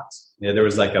 coin slots. There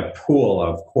was like a pool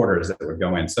of quarters that would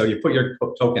go in. So you put your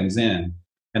tokens in,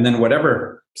 and then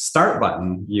whatever start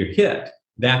button you hit,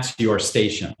 that's your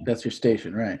station. That's your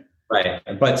station, right? Right.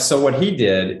 But so what he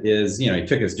did is, he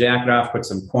took his jacket off, put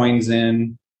some coins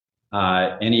in,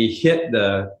 and he hit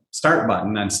the start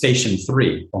button on station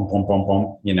 3, boom, boom, boom,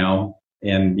 boom,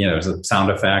 and, there's a sound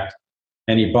effect.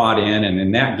 And he bought in, and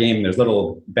in that game, there's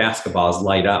little basketballs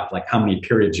light up, like how many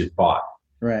periods you've bought.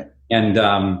 Right.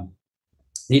 And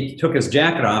he took his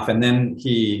jacket off, and then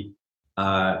he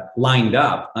lined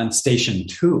up on station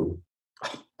 2.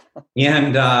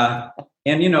 And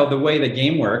the way the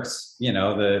game works,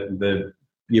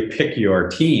 you pick your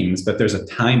teams, but there's a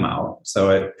timeout, so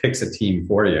it picks a team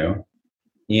for you.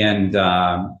 And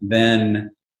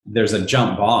then there's a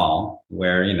jump ball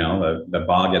where the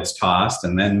ball gets tossed,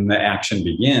 and then the action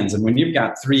begins. And when you've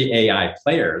got 3 AI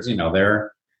players,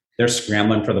 they're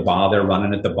scrambling for the ball, they're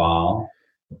running at the ball,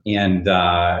 and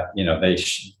the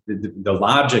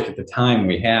logic at the time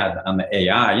we had on the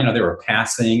AI, they were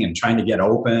passing and trying to get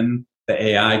open. The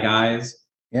AI guys.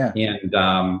 Yeah.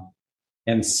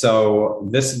 And so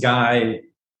this guy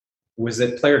was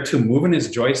at player 2 moving his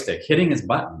joystick, hitting his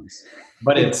buttons,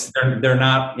 but they're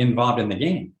not involved in the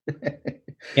game.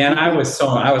 And I was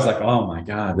like, oh my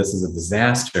God, this is a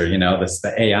disaster.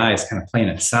 The AI is kind of playing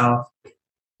itself.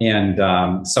 And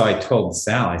so I told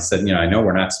Sal, I said, I know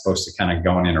we're not supposed to kind of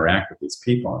go and interact with these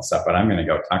people and stuff, but I'm going to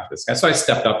go talk to this guy. So I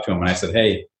stepped up to him and I said,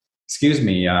 hey, excuse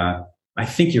me, I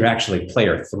think you're actually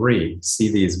player 3. See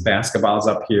these basketballs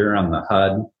up here on the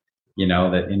HUD,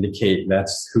 that indicate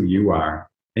that's who you are.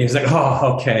 And he was like,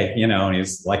 oh, okay. And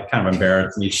he's like kind of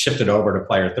embarrassed, and he shifted over to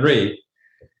player 3.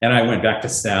 And I went back to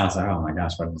Sal. I was like, oh my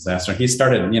gosh, what a disaster. He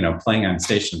started, playing on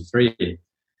station 3.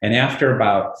 And after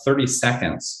about 30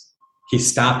 seconds, he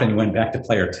stopped and went back to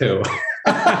player 2.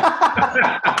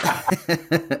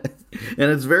 And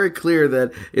it's very clear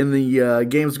that in the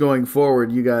games going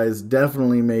forward, you guys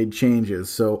definitely made changes.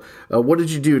 So what did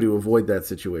you do to avoid that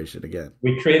situation again?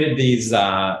 We created these,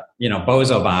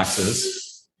 Bozo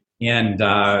boxes, and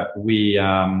we,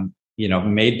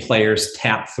 made players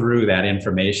tap through that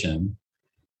information.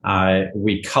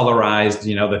 We colorized,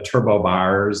 the turbo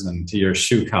bars and to your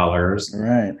shoe colors.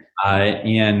 Right.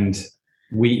 And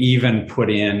we even put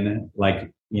in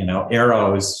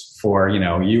arrows for,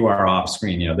 you are off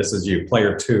screen, this is you,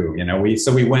 player 2,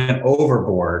 we went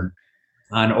overboard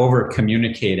on over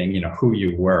communicating, who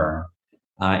you were.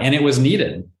 And it was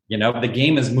needed, the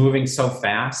game is moving so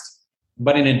fast.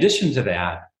 But in addition to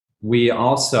that, we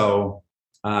also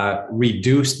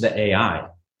reduced the AI.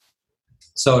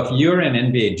 So if you're in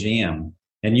NBA Jam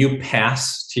and you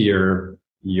pass to your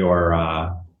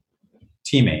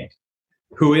teammate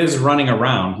who is running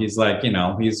around, he's like,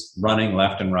 he's running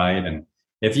left and right. And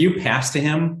if you pass to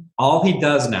him, all he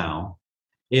does now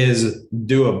is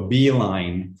do a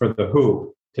beeline for the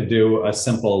hoop to do a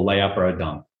simple layup or a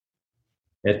dunk.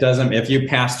 It doesn't, if you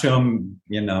pass to him,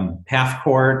 half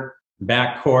court,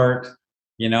 back court,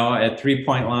 at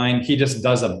 3-point line, he just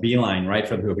does a beeline right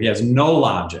for the hoop. He has no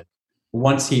logic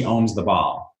once he owns the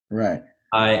ball. Right.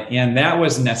 And that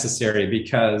was necessary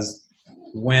because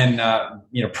when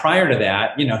prior to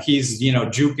that, he's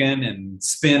juking and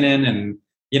spinning and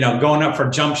going up for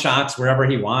jump shots wherever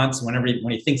he wants, when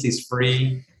he thinks he's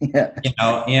free. Yeah.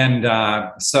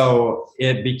 And so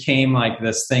it became like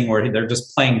this thing where they're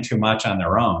just playing too much on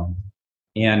their own.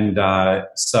 And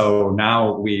so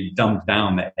now we dumbed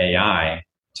down the AI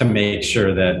to make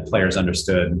sure that players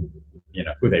understood,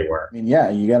 who they were. I mean, yeah,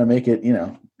 you got to make it,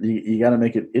 you got to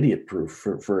make it idiot proof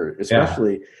for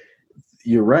especially. Yeah.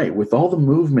 You're right. With all the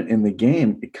movement in the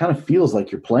game, it kind of feels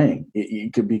like you're playing.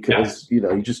 It could because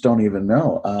you just don't even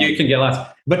know. You can get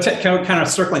lost. But kind of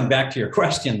circling back to your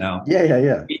question, though.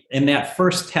 Yeah. In that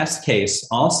first test case,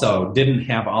 also didn't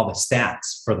have all the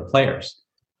stats for the players.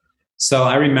 So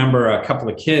I remember a couple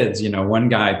of kids. One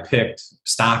guy picked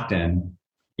Stockton.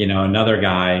 Another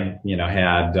guy,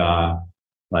 had.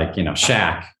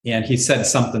 Shaq. And he said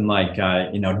something like,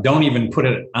 don't even put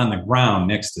it on the ground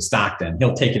next to Stockton.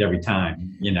 He'll take it every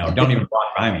time. Don't even walk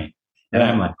by me. And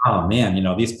I'm like, oh man,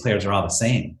 these players are all the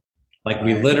same. Like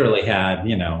we literally had,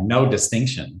 no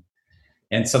distinction.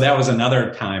 And so that was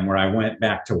another time where I went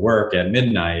back to work at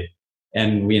midnight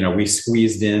and, we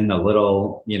squeezed in a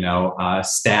little,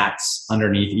 stats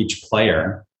underneath each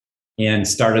player and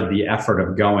started the effort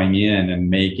of going in and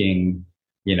making,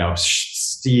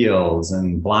 steals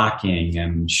and blocking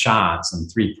and shots and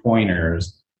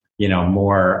 3-pointers,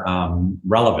 more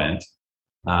relevant,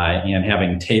 and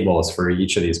having tables for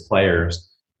each of these players.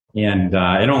 And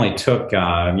it only took,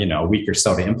 a week or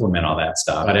so to implement all that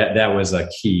stuff. But that was a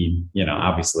key,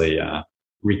 obviously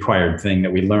required thing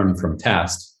that we learned from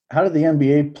test. How did the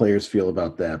NBA players feel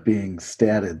about that, being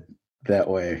statted that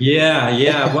way?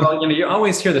 Yeah. Well, you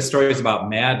always hear the stories about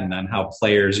Madden and how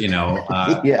players,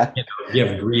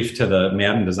 give grief to the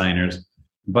Madden designers.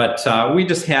 But we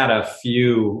just had a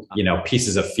few,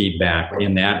 pieces of feedback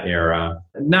in that era.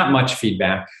 Not much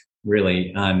feedback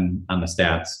really on the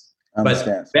stats.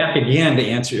 Back again to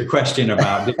answer your question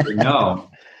about did we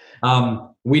know?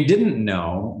 We didn't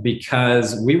know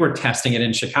because we were testing it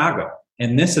in Chicago,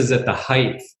 and this is at the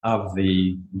height of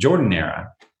the Jordan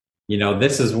era.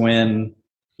 This is when,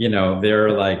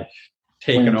 they're like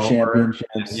taking over.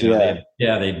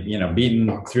 They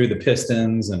beaten through the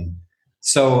Pistons. And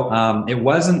so it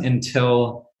wasn't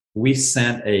until we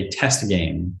sent a test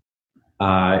game,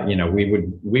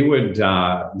 we would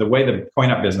the way the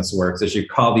Point Up business works is you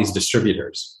call these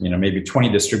distributors, maybe 20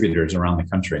 distributors around the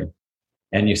country.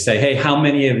 And you say, hey, how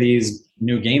many of these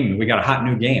new games? We got a hot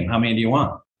new game. How many do you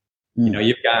want?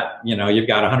 You've got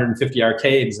 150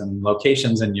 arcades and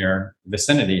locations in your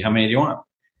vicinity. How many do you want?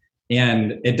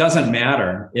 And it doesn't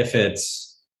matter if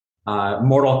it's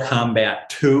Mortal Kombat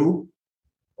 2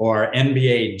 or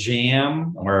NBA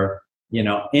Jam or,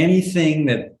 anything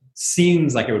that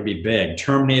seems like it would be big.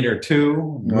 Terminator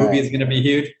 2, movie is going to be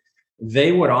huge.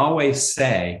 They would always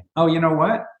say, oh, you know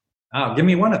what? Oh, give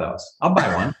me one of those. I'll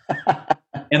buy one.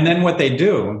 And then what they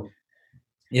do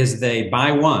is they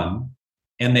buy one,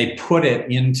 and they put it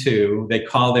into, they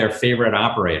call their favorite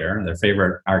operator, their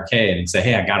favorite arcade, and say,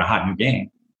 hey, I got a hot new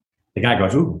game. The guy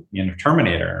goes, ooh,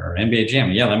 Terminator or NBA Jam.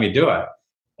 Yeah, let me do it.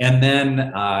 And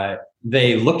then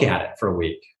they look at it for a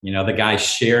week. The guy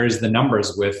shares the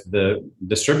numbers with the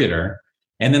distributor.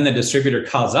 And then the distributor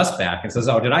calls us back and says,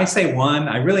 oh, did I say one?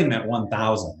 I really meant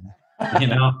 1,000.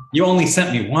 You only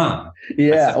sent me one.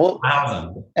 Yeah.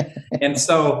 1,000. And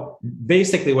so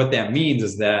basically what that means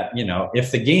is that, if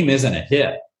the game isn't a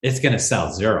hit, it's going to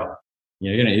sell 0.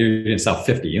 You're going to sell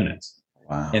 50 units.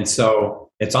 Wow. And so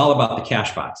it's all about the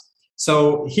cash box.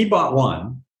 So he bought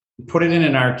one, put it in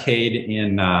an arcade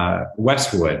in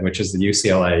Westwood, which is the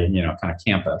UCLA, kind of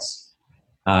campus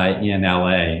in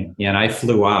LA. And I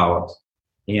flew out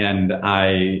and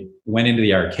I went into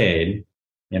the arcade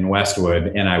in Westwood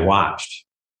and I watched.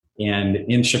 And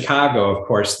in Chicago, of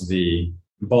course, the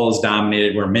Bulls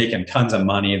dominated. We're making tons of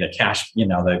money. The cash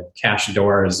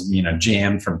doors,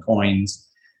 jammed from coins.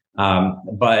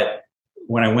 But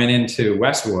when I went into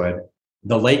Westwood,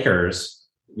 the Lakers,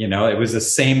 it was the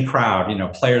same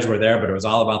crowd. Players were there, but it was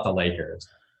all about the Lakers.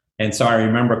 And so I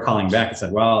remember calling back and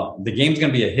said, well, the game's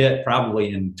going to be a hit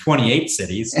probably in 28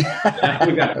 cities.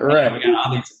 We got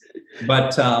all these.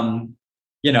 But,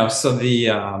 so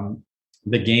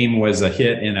the game was a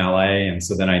hit in LA. And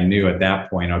so then I knew at that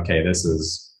point, okay, this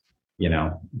is, the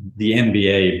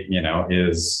NBA,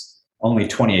 is only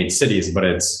 28 cities, but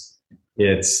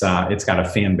it's got a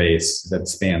fan base that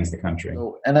spans the country.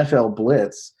 So NFL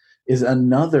Blitz is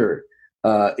another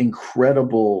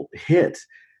incredible hit.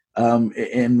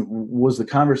 And was the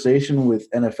conversation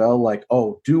with NFL like,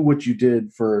 oh, do what you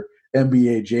did for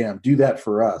NBA Jam, do that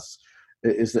for us?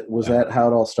 Was that how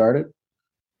it all started?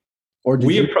 Or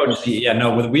we approached the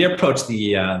NFL.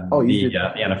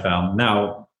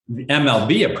 Now the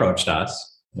MLB approached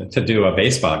us to do a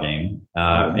baseball game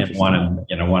and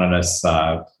wanted us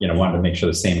wanted to make sure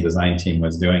the same design team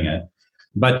was doing it.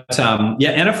 But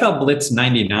NFL Blitz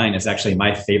 '99 is actually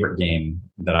my favorite game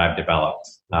that I've developed.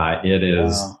 It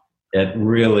is. Wow. It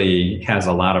really has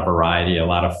a lot of variety, a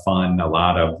lot of fun, a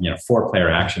lot of 4-player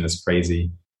action is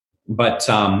crazy. But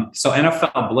so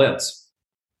NFL Blitz,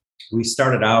 we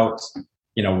started out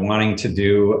wanting to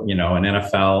do an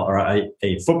NFL or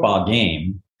a football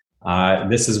game.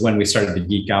 This is when we started to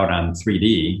geek out on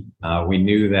 3D. We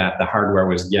knew that the hardware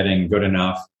was getting good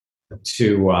enough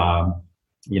to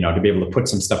to be able to put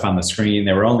some stuff on the screen.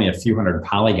 There were only a few hundred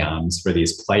polygons for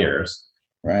these players.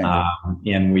 Right.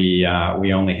 And we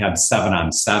only had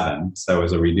 7-on-7, so it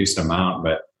was a reduced amount,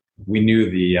 but we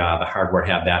knew the hardware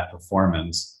had that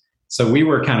performance. So we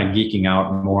were kind of geeking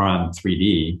out more on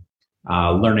 3D,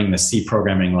 learning the C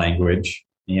programming language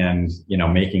and,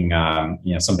 making,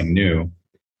 something new.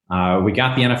 We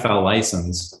got the NFL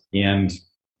license, and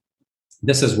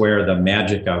this is where the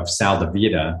magic of Sal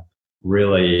DeVita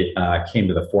really came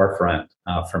to the forefront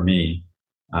for me.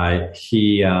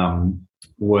 He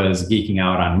was geeking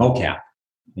out on mocap.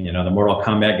 The Mortal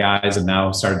Kombat guys have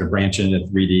now started to branch into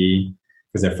 3D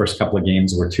because their first couple of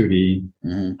games were 2D.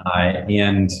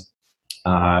 Mm-hmm.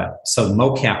 So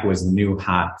mocap was the new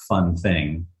hot fun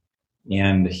thing.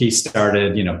 And he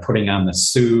started, putting on the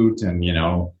suit and,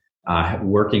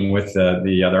 working with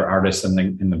the other artists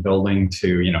in the building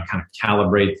to, kind of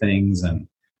calibrate things and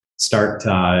start,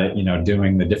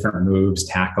 doing the different moves,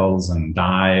 tackles and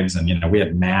dives. And, we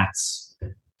had mats.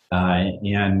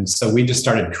 And so we just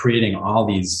started creating all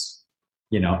these,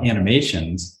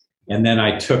 animations. And then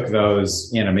I took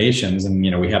those animations and,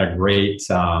 we had a great,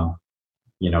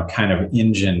 kind of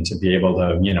engine to be able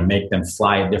to, make them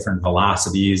fly at different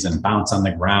velocities and bounce on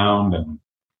the ground and,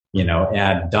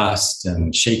 add dust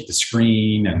and shake the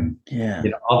screen and,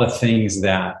 all the things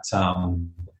that,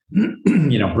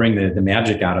 bring the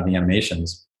magic out of the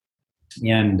animations.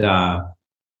 And,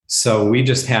 so we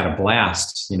just had a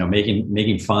blast,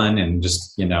 making fun and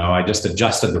just, I just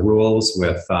adjusted the rules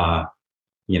with,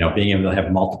 being able to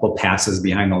have multiple passes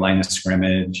behind the line of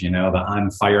scrimmage, the on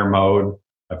fire mode.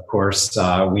 Of course,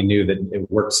 we knew that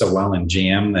it worked so well in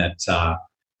Jam that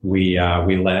we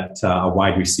let a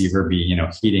wide receiver be,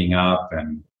 heating up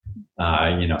and,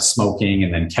 smoking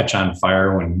and then catch on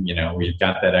fire when, we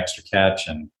got that extra catch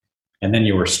and then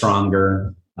you were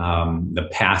stronger. The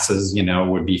passes,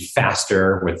 would be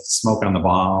faster with smoke on the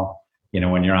ball,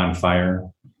 when you're on fire.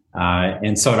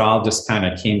 And so it all just kind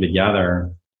of came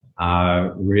together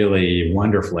really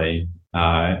wonderfully.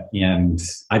 And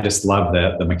I just love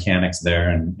the mechanics there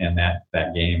and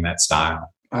that game, that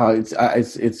style.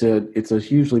 It's a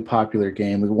hugely popular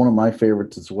game. It's one of my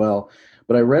favorites as well.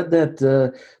 But I read that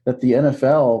the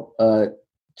NFL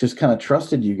just kind of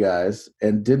trusted you guys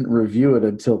and didn't review it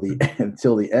until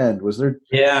the end. Was there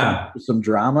some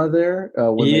drama there?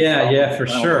 For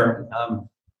sure.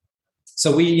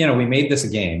 So we made this a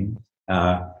game.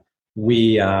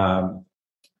 We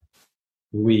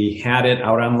had it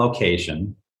out on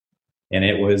location, and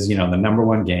it was the number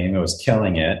one game. It was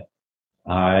killing it,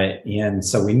 and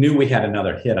so we knew we had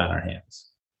another hit on our hands,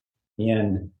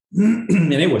 and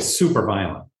it was super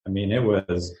violent. I mean, it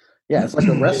was. Yeah, it's like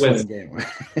a wrestling game.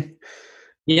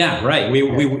 Yeah, right.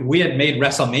 We had made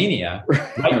WrestleMania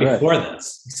right before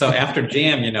this. So after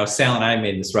Jam, Sal and I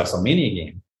made this WrestleMania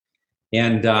game.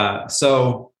 And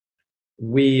so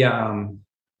we the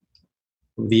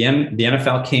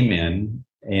NFL came in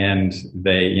and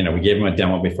they, we gave them a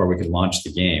demo before we could launch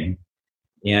the game.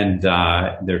 And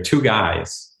there are two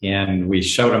guys, and we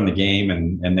showed them the game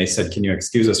and they said, "Can you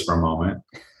excuse us for a moment?"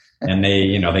 And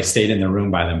they stayed in the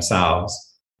room by themselves.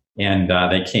 And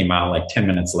they came out like 10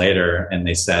 minutes later and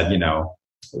they said, the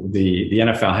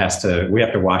NFL we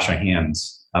have to wash our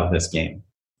hands of this game.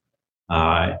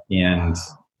 And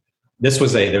this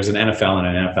was there was an NFL and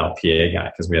an NFLPA guy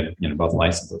because we had, both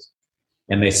licenses.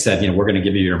 And they said, we're going to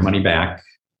give you your money back.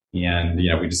 And,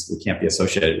 we can't be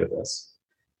associated with this.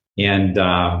 And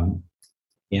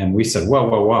we said,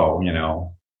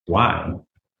 whoa, why?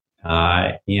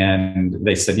 And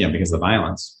they said, because of the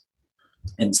violence.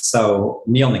 And so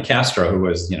Neil Nicastro, who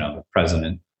was, the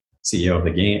president, CEO of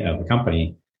the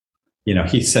company,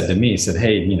 he said to me,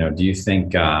 "Hey, do you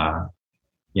think,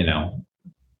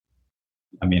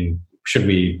 should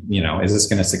we, is this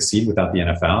going to succeed without the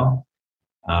NFL?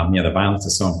 The violence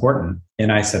is so important."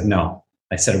 And I said, "No."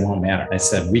 I said, "It won't matter." I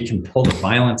said, "We can pull the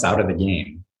violence out of the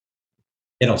game.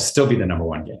 It'll still be the number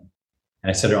one game." And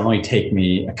I said, it'll only take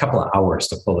me a couple of hours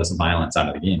to pull this violence out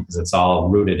of the game because it's all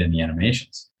rooted in the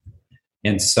animations.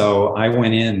 And so I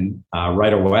went in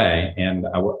right away, and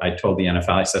I told the NFL,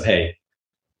 I said, hey,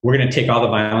 we're going to take all the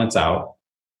violence out.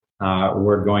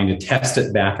 We're going to test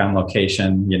it back on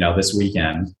location, this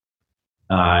weekend.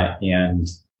 And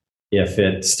if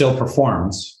it still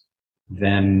performs,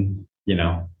 then,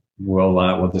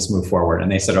 we'll just move forward.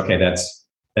 And they said, okay,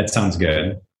 that sounds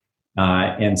good.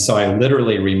 And so I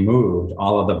literally removed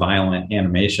all of the violent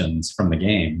animations from the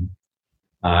game.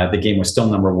 The game was still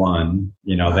number one,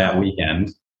 that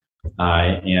weekend.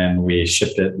 And we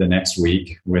shipped it the next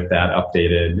week with that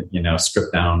updated,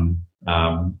 stripped down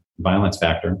violence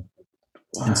factor.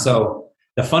 Wow. And so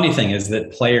the funny thing is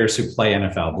that players who play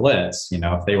NFL Blitz,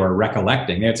 if they were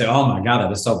recollecting, they would say, oh my God,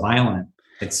 that is so violent.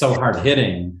 It's so hard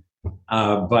hitting.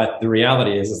 But the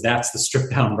reality is that's the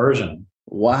stripped down version.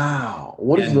 Wow.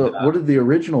 What did the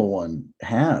original one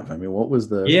have? I mean, what was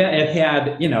the... Yeah, it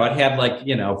had like,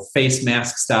 face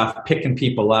mask stuff, picking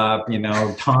people up,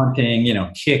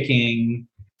 taunting, kicking,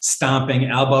 stomping,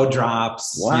 elbow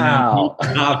drops, wow.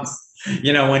 Knee drops,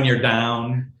 when you're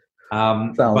down.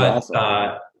 Sounds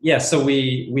awesome. So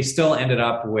we still ended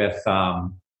up with,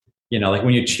 like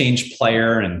when you change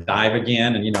player and dive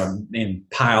again and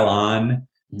pile on.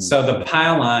 So the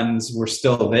pile-ons were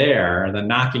still there. The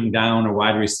knocking down a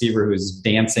wide receiver who's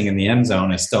dancing in the end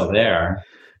zone is still there,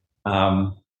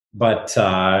 but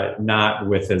not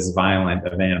with as violent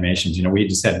of animations. We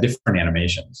just had different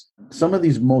animations. Some of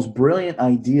these most brilliant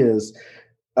ideas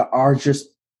are just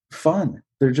fun.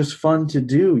 They're just fun to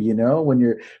do. When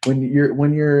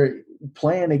you're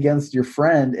playing against your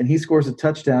friend and he scores a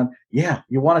touchdown,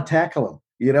 you want to tackle him.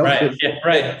 Right. Yeah,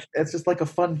 right. It's just like a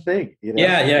fun thing.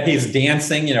 Yeah. He's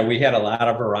dancing. We had a lot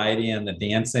of variety in the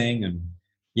dancing and,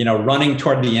 running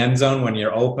toward the end zone when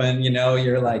you're open,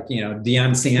 you're like,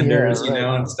 Deion Sanders,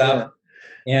 and stuff.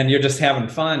 Yeah. And you're just having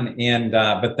fun. And,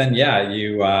 but then,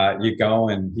 you go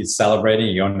and he's celebrating,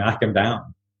 you go knock him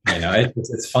down.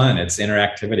 It's fun. It's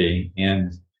interactivity.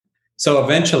 And so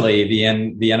eventually the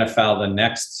NFL, the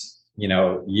next,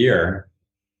 year,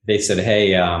 they said,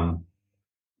 hey,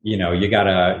 you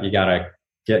gotta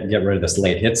get rid of this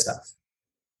late hit stuff.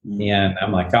 And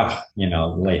I'm like,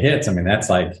 late hits. I mean,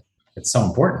 that's like, it's so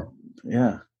important.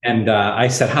 Yeah. And I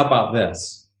said, how about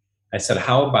this? I said,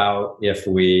 how about if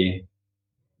we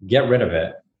get rid of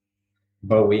it,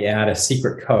 but we add a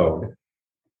secret code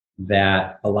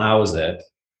that allows it,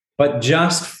 but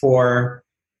just for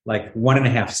like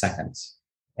 1.5 seconds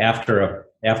after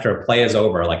a play is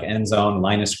over, like end zone,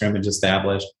 line of scrimmage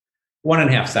established,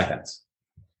 1.5 seconds.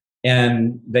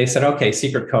 And they said, okay,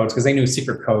 secret codes, because they knew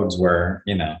secret codes were,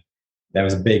 that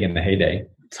was big in the heyday.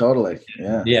 Totally.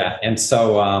 Yeah. Yeah. And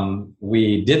so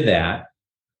we did that.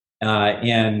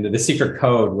 And the secret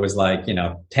code was like,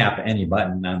 tap any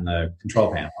button on the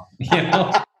control panel,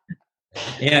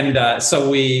 And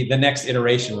so the next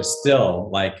iteration was still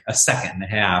like 1.5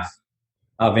 seconds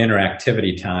of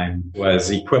interactivity time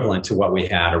was equivalent to what we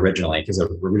had originally, because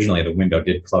originally the window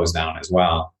did close down as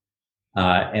well.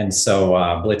 And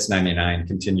so Blitz 99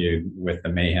 continued with the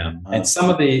mayhem, and some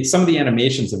of the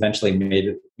animations eventually made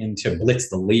it into Blitz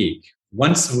the League.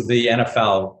 Once the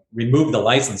NFL removed the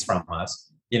license from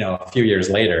us, a few years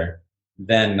later,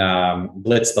 then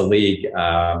Blitz the League,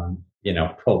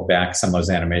 pulled back some of those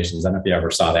animations. I don't know if you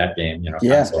ever saw that game.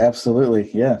 Yeah, console. Absolutely,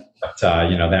 yeah. But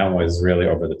that was really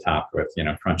over the top with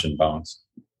Crunch and Bones.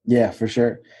 Yeah, for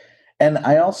sure. And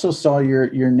I also saw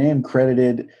your name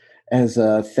credited as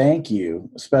a thank you,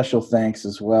 special thanks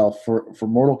as well for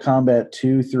Mortal Kombat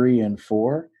 2, 3, and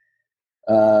 4.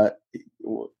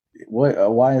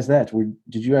 Why is that?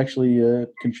 Did you actually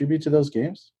contribute to those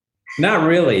games? Not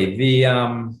really.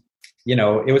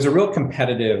 It was a real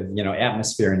competitive,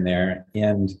 atmosphere in there.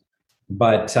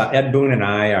 But Ed Boon and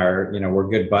I we're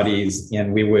good buddies,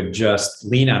 and we would just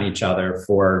lean on each other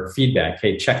for feedback.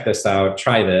 Hey, check this out,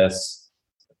 try this.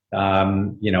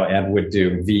 Ed would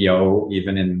do VO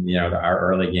even in, our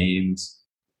early games.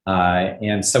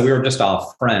 And so we were just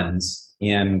all friends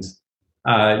and,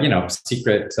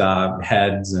 secret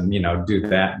heads and, do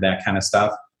that kind of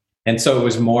stuff. And so it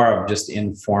was more of just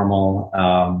informal,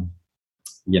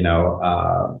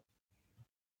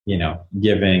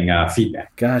 giving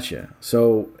feedback. Gotcha.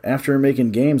 So after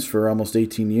making games for almost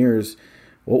 18 years,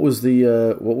 what was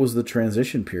the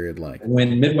transition period like?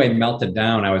 When Midway melted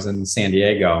down, I was in San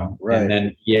Diego, right. And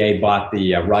then EA bought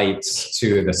the rights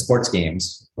to the sports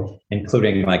games,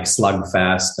 including like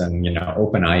Slugfest and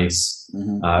Open Ice,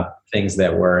 things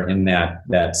that were in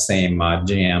that same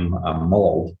Jam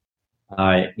mold.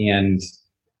 And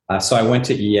So I went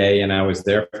to EA, and I was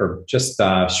there for just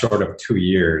short of 2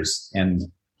 years. And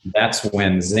that's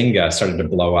when Zynga started to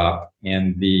blow up.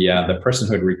 And the person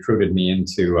who had recruited me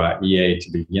into EA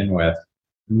to begin with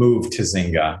moved to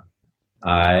Zynga,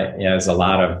 as a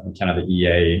lot of kind of the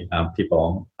EA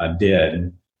people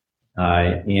did.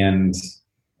 And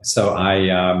so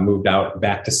I moved out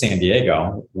back to San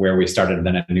Diego, where we started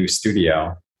then a new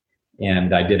studio.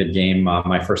 And I did a game.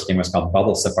 My first game was called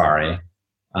Bubble Safari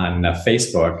on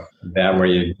Facebook, that where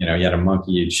you had a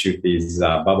monkey, you'd shoot these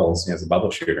bubbles as a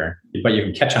bubble shooter, but you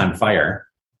can catch on fire.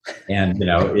 And, it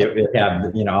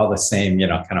had, all the same,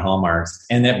 kind of hallmarks.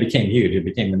 And that became huge. It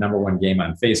became the number one game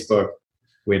on Facebook.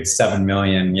 We had 7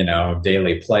 million,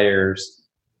 daily players.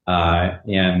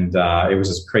 And it was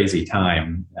this crazy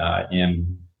time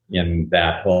in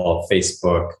that whole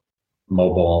Facebook,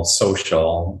 mobile,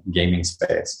 social gaming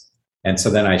space. And so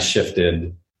then I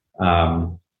shifted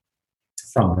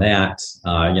from that,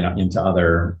 into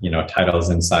other, titles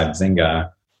inside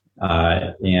Zynga.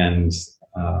 And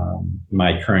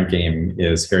my current game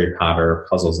is Harry Potter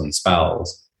Puzzles and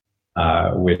Spells,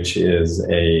 which is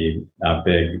a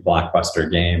big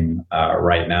blockbuster game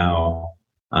right now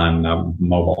on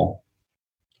mobile.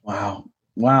 Wow.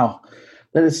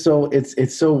 That is so,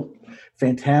 it's so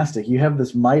fantastic. You have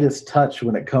this Midas touch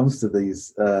when it comes to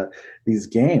these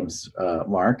games,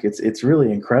 Mark. It's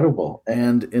really incredible.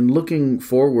 And in looking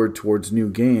forward towards new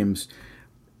games,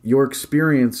 your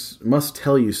experience must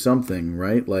tell you something,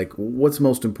 right? Like, what's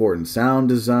most important? Sound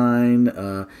design,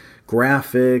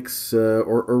 graphics,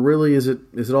 or really is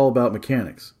it all about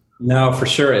mechanics? No, for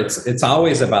sure. It's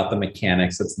always about the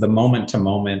mechanics. It's the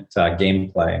moment-to-moment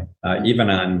gameplay. Even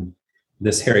on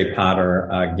this Harry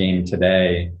Potter game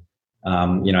today,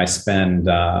 I spend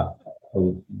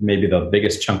maybe the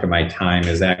biggest chunk of my time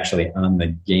is actually on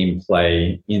the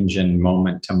gameplay engine,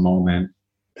 moment-to-moment,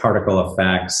 particle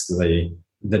effects,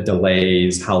 the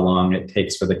delays, how long it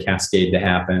takes for the cascade to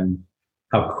happen,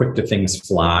 how quick do things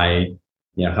fly,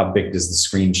 how big does the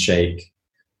screen shake.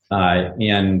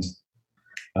 And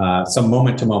so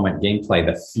moment-to-moment gameplay,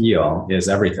 the feel is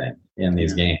everything in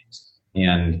these games.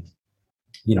 And,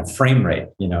 frame rate,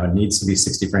 it needs to be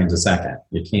 60 frames a second.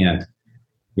 You can't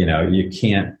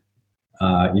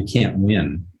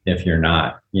win if you're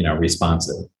not,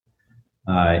 responsive.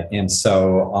 And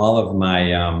so all of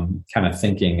my kind of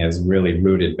thinking is really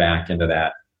rooted back into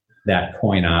that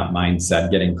coin-op mindset,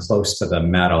 getting close to the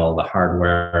metal, the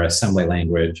hardware, assembly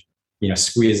language,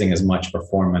 squeezing as much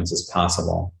performance as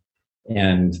possible.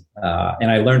 And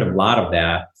I learned a lot of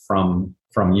that from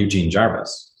Eugene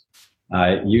Jarvis.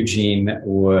 Eugene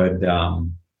would,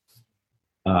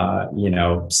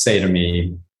 say to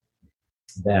me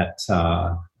that,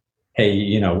 hey,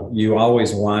 you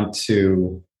always want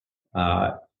to,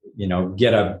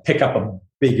 pick up a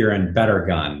bigger and better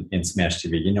gun in Smash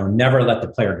TV. Never let the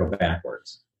player go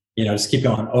backwards. Just keep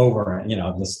going over,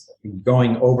 this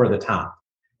going over the top.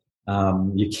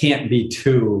 You can't be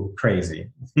too crazy,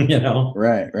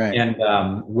 Right. And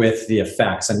with the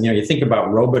effects, and you think about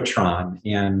Robotron,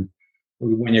 and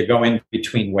when you're going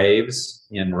between waves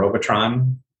in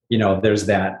Robotron, there's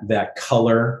that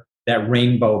color, that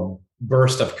rainbow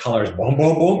burst of colors, boom,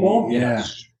 boom, boom, boom. Yeah.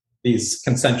 These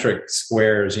concentric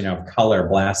squares, of color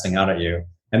blasting out at you,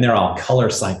 and they're all color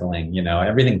cycling.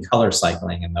 Everything color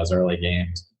cycling in those early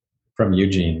games from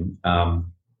Eugene.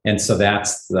 And so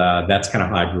that's kind of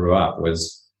how I grew up,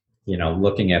 was,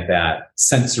 looking at that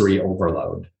sensory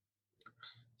overload.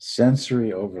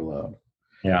 Sensory overload.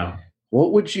 Yeah.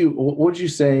 What would you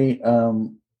say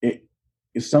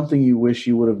is something you wish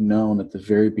you would have known at the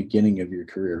very beginning of your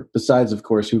career, besides, of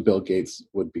course, who Bill Gates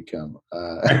would become?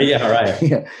 Yeah, right.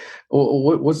 Yeah.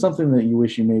 What's something that you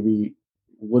wish you maybe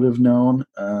would have known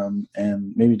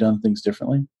and maybe done things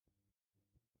differently?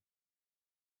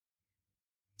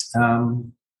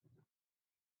 Well,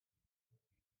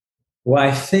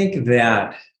 I think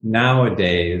that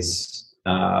nowadays,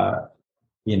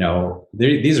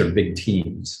 these are big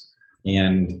teams,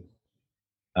 and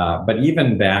but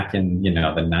even back in the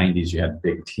 90s, you had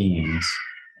big teams,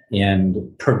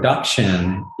 and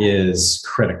production is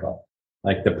critical.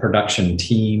 Like the production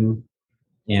team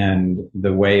and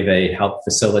the way they help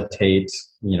facilitate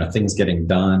things getting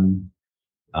done,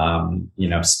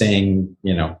 staying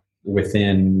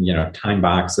within time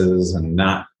boxes and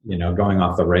not going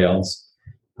off the rails.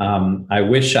 I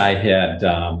wish I had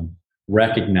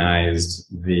recognized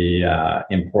the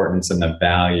importance and the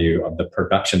value of the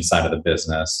production side of the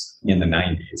business in the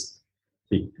 90s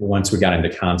once we got into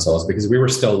consoles, because we were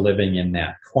still living in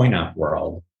that coin-op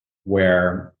world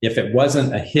where if it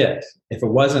wasn't a hit, if it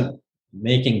wasn't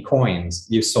making coins,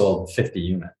 you sold 50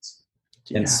 units.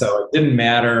 And so it didn't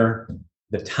matter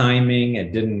the timing.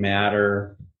 It didn't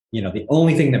matter, the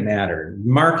only thing that mattered,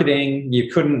 marketing. You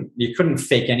couldn't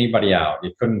fake anybody out.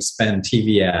 You couldn't spend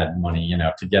TV ad money,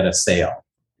 to get a sale.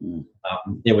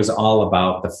 It was all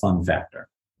about the fun factor.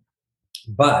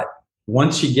 But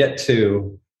once you get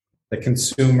to the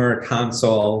consumer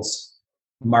consoles,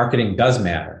 marketing does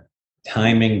matter.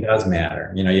 Timing does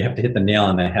matter. You have to hit the nail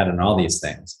on the head on all these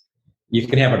things. You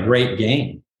can have a great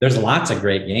game. There's lots of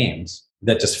great games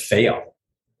that just fail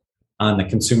on the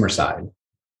consumer side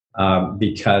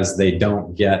because they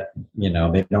don't get,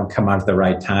 they don't come out at the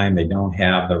right time. They don't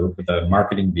have the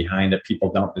marketing behind it.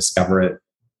 People don't discover it.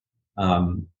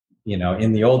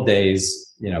 In the old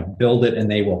days, build it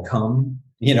and they will come,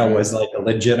 was like a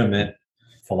legitimate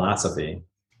philosophy.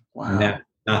 Wow. And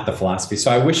not the philosophy.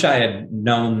 So I wish I had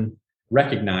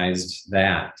recognized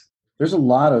that. There's a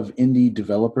lot of indie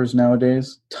developers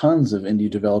nowadays, tons of indie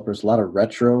developers, a lot of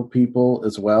retro people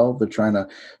as well. They're trying to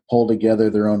pull together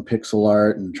their own pixel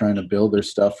art and trying to build their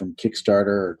stuff from Kickstarter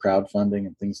or crowdfunding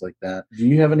and things like that. Do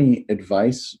you have any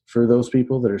advice for those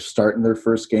people that are starting their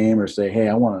first game or say, hey,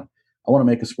 I want to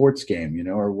make a sports game,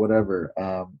 or whatever?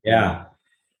 Yeah.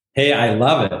 Hey, I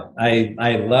love it.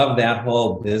 I love that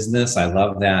whole business. I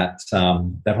love that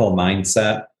whole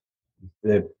mindset.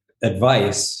 The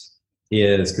advice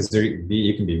is because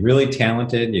you can be really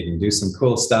talented, you can do some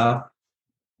cool stuff,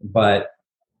 but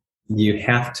you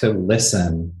have to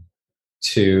listen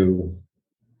to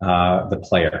the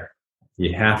player.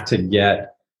 You have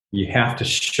to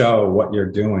show what you're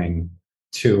doing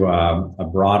to a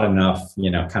broad enough,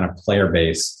 kind of player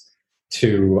base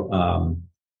to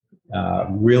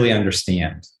really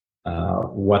understand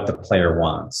what the player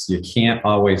wants. You can't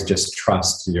always just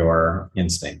trust your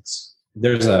instincts.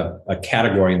 There's a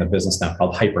category in the business now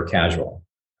called hyper casual,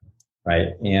 right?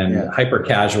 And hyper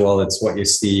casual, it's what you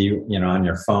see, on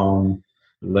your phone,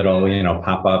 little,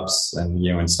 pop-ups, and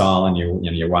you install and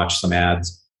you watch some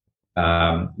ads.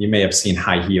 You may have seen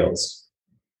High Heels.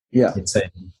 Yeah,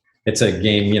 it's a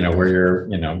game, where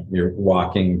you're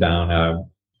walking down a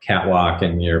catwalk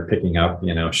and you're picking up,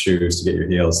 shoes to get your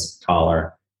heels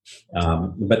taller.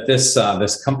 But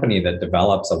this company that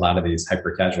develops a lot of these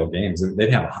hyper casual games,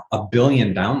 they'd have 1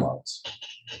 billion downloads.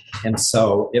 And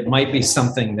so it might be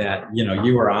something that,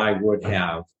 you or I would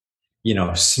have,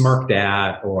 smirked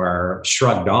at or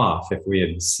shrugged off if we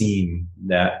had seen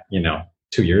that,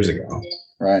 2 years ago.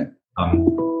 Right.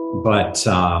 But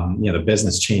the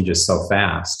business changes so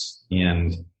fast.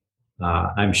 And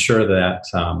I'm sure that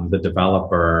the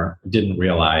developer didn't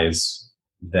realize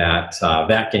that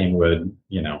that game would,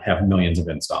 have millions of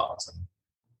installs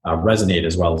and resonate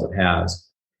as well as it has.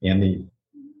 And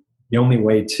the only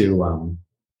way to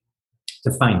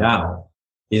find out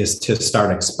is to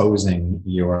start exposing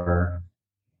your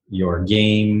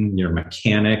game, your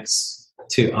mechanics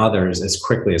to others as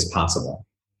quickly as possible.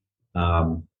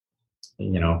 To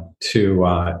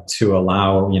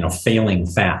allow, failing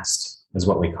fast is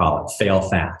what we call it. Fail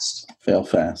fast. Fail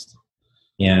fast.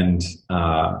 And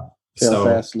fail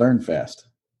fast, learn fast.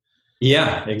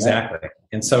 Yeah, exactly. Yeah.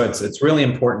 And so it's really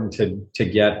important to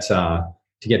get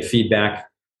feedback.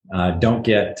 Don't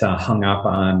get hung up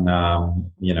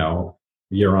on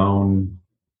your own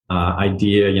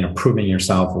idea. Proving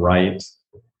yourself right.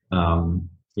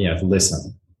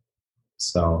 Listen.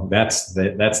 So that's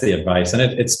the advice, and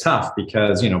it's tough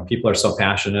because people are so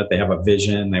passionate. They have a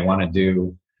vision. They want to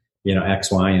do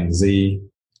X, Y, and Z.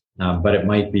 But it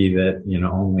might be that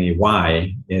only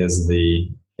Y is the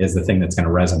thing that's going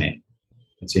to resonate.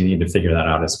 And so you need to figure that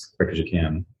out as quick as you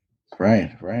can.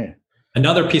 Right, right.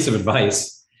 Another piece of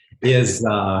advice is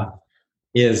to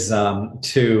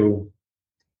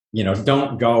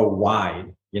don't go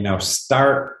wide.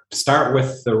 Start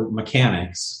with the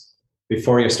mechanics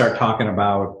before you start talking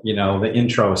about the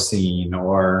intro scene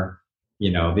or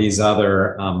these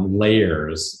other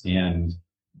layers and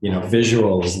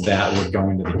visuals that would go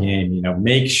into the game.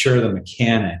 Make sure the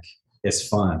mechanic is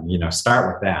fun.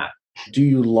 Start with that. Do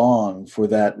you long for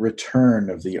that return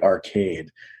of the arcade,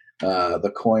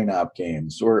 the coin-op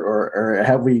games, or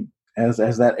have we, has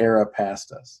that era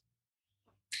passed us?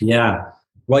 Yeah.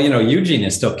 Well, Eugene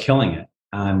is still killing it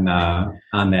on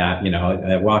that.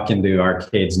 I walk into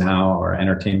arcades now or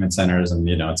entertainment centers, and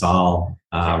it's all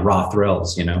raw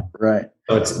thrills. Right.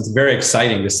 So it's very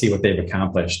exciting to see what they've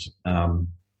accomplished.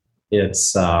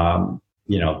 It's the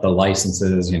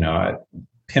licenses.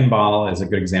 Pinball is a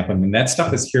good example. I mean, that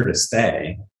stuff is here to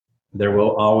stay. There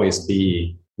will always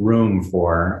be room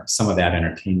for some of that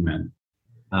entertainment.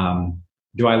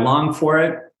 Do I long for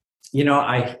it?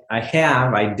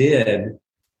 I did,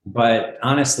 but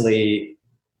honestly,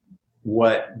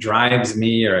 what drives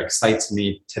me or excites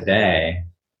me today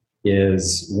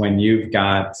is when you've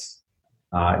got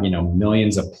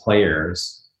millions of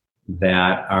players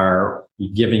that are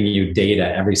giving you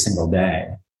data every single day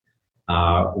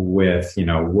with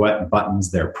what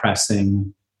buttons they're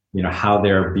pressing, how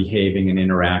they're behaving and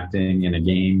interacting in a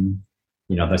game,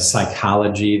 the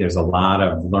psychology. There's a lot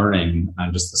of learning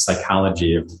on just the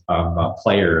psychology of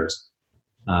players,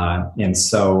 and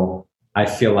so I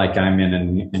feel like I'm in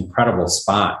an incredible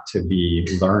spot to be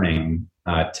learning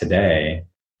today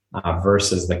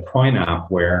versus the coin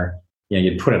op where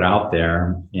you'd put it out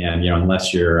there and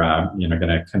unless you're going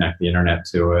to connect the internet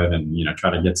to it and try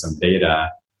to get some data,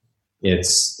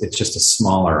 it's just a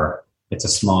smaller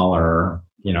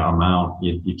amount.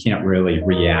 You can't really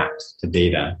react to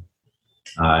data,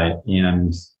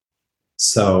 and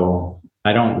so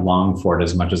I don't long for it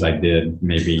as much as I did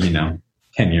maybe 10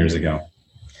 years ago.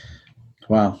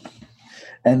 Wow.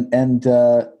 And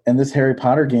this Harry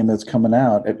Potter game that's coming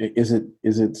out, is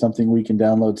it something we can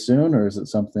download soon, or is it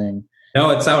something? No,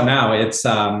 it's out now. It's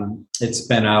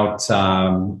been out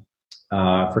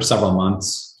for several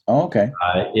months. Oh, okay.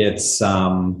 It's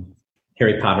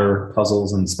Harry Potter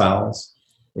Puzzles and Spells.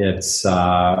 It's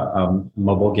a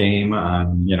mobile game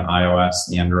on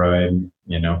iOS, Android,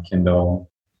 Kindle.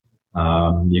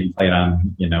 You can play it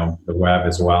on the web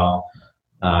as well.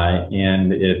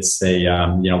 And it's a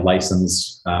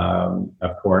license,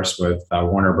 of course, with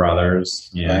Warner Brothers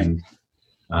and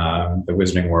the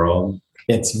Wizarding World.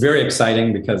 It's very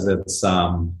exciting because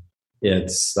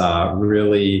it's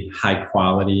really high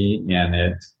quality and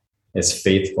it is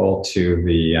faithful to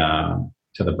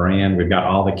the brand. We've got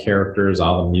all the characters,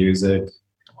 all the music,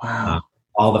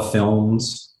 all the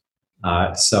films.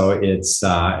 So it's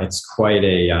quite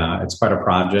a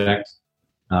project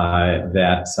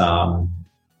that.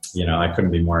 I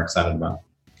couldn't be more excited about.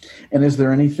 And is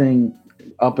there anything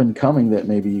up and coming that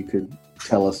maybe you could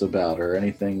tell us about, or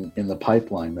anything in the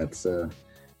pipeline that's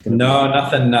nothing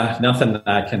that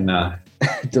I can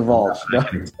divulge?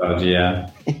 Yeah,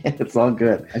 it's all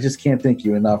good. I just can't thank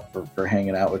you enough for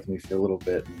hanging out with me for a little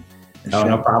bit and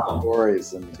no problem.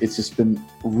 Stories, and it's just been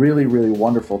really, really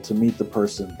wonderful to meet the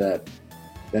person that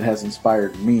has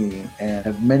inspired me and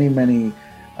have many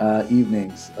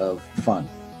evenings of fun.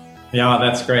 Yeah,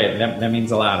 that's great. That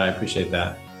means a lot. I appreciate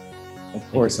that. Of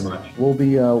course. Thank you so much. We'll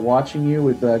be watching you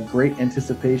with great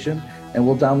anticipation, and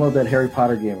we'll download that Harry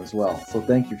Potter game as well. So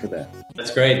thank you for that.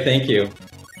 That's great. Thank you.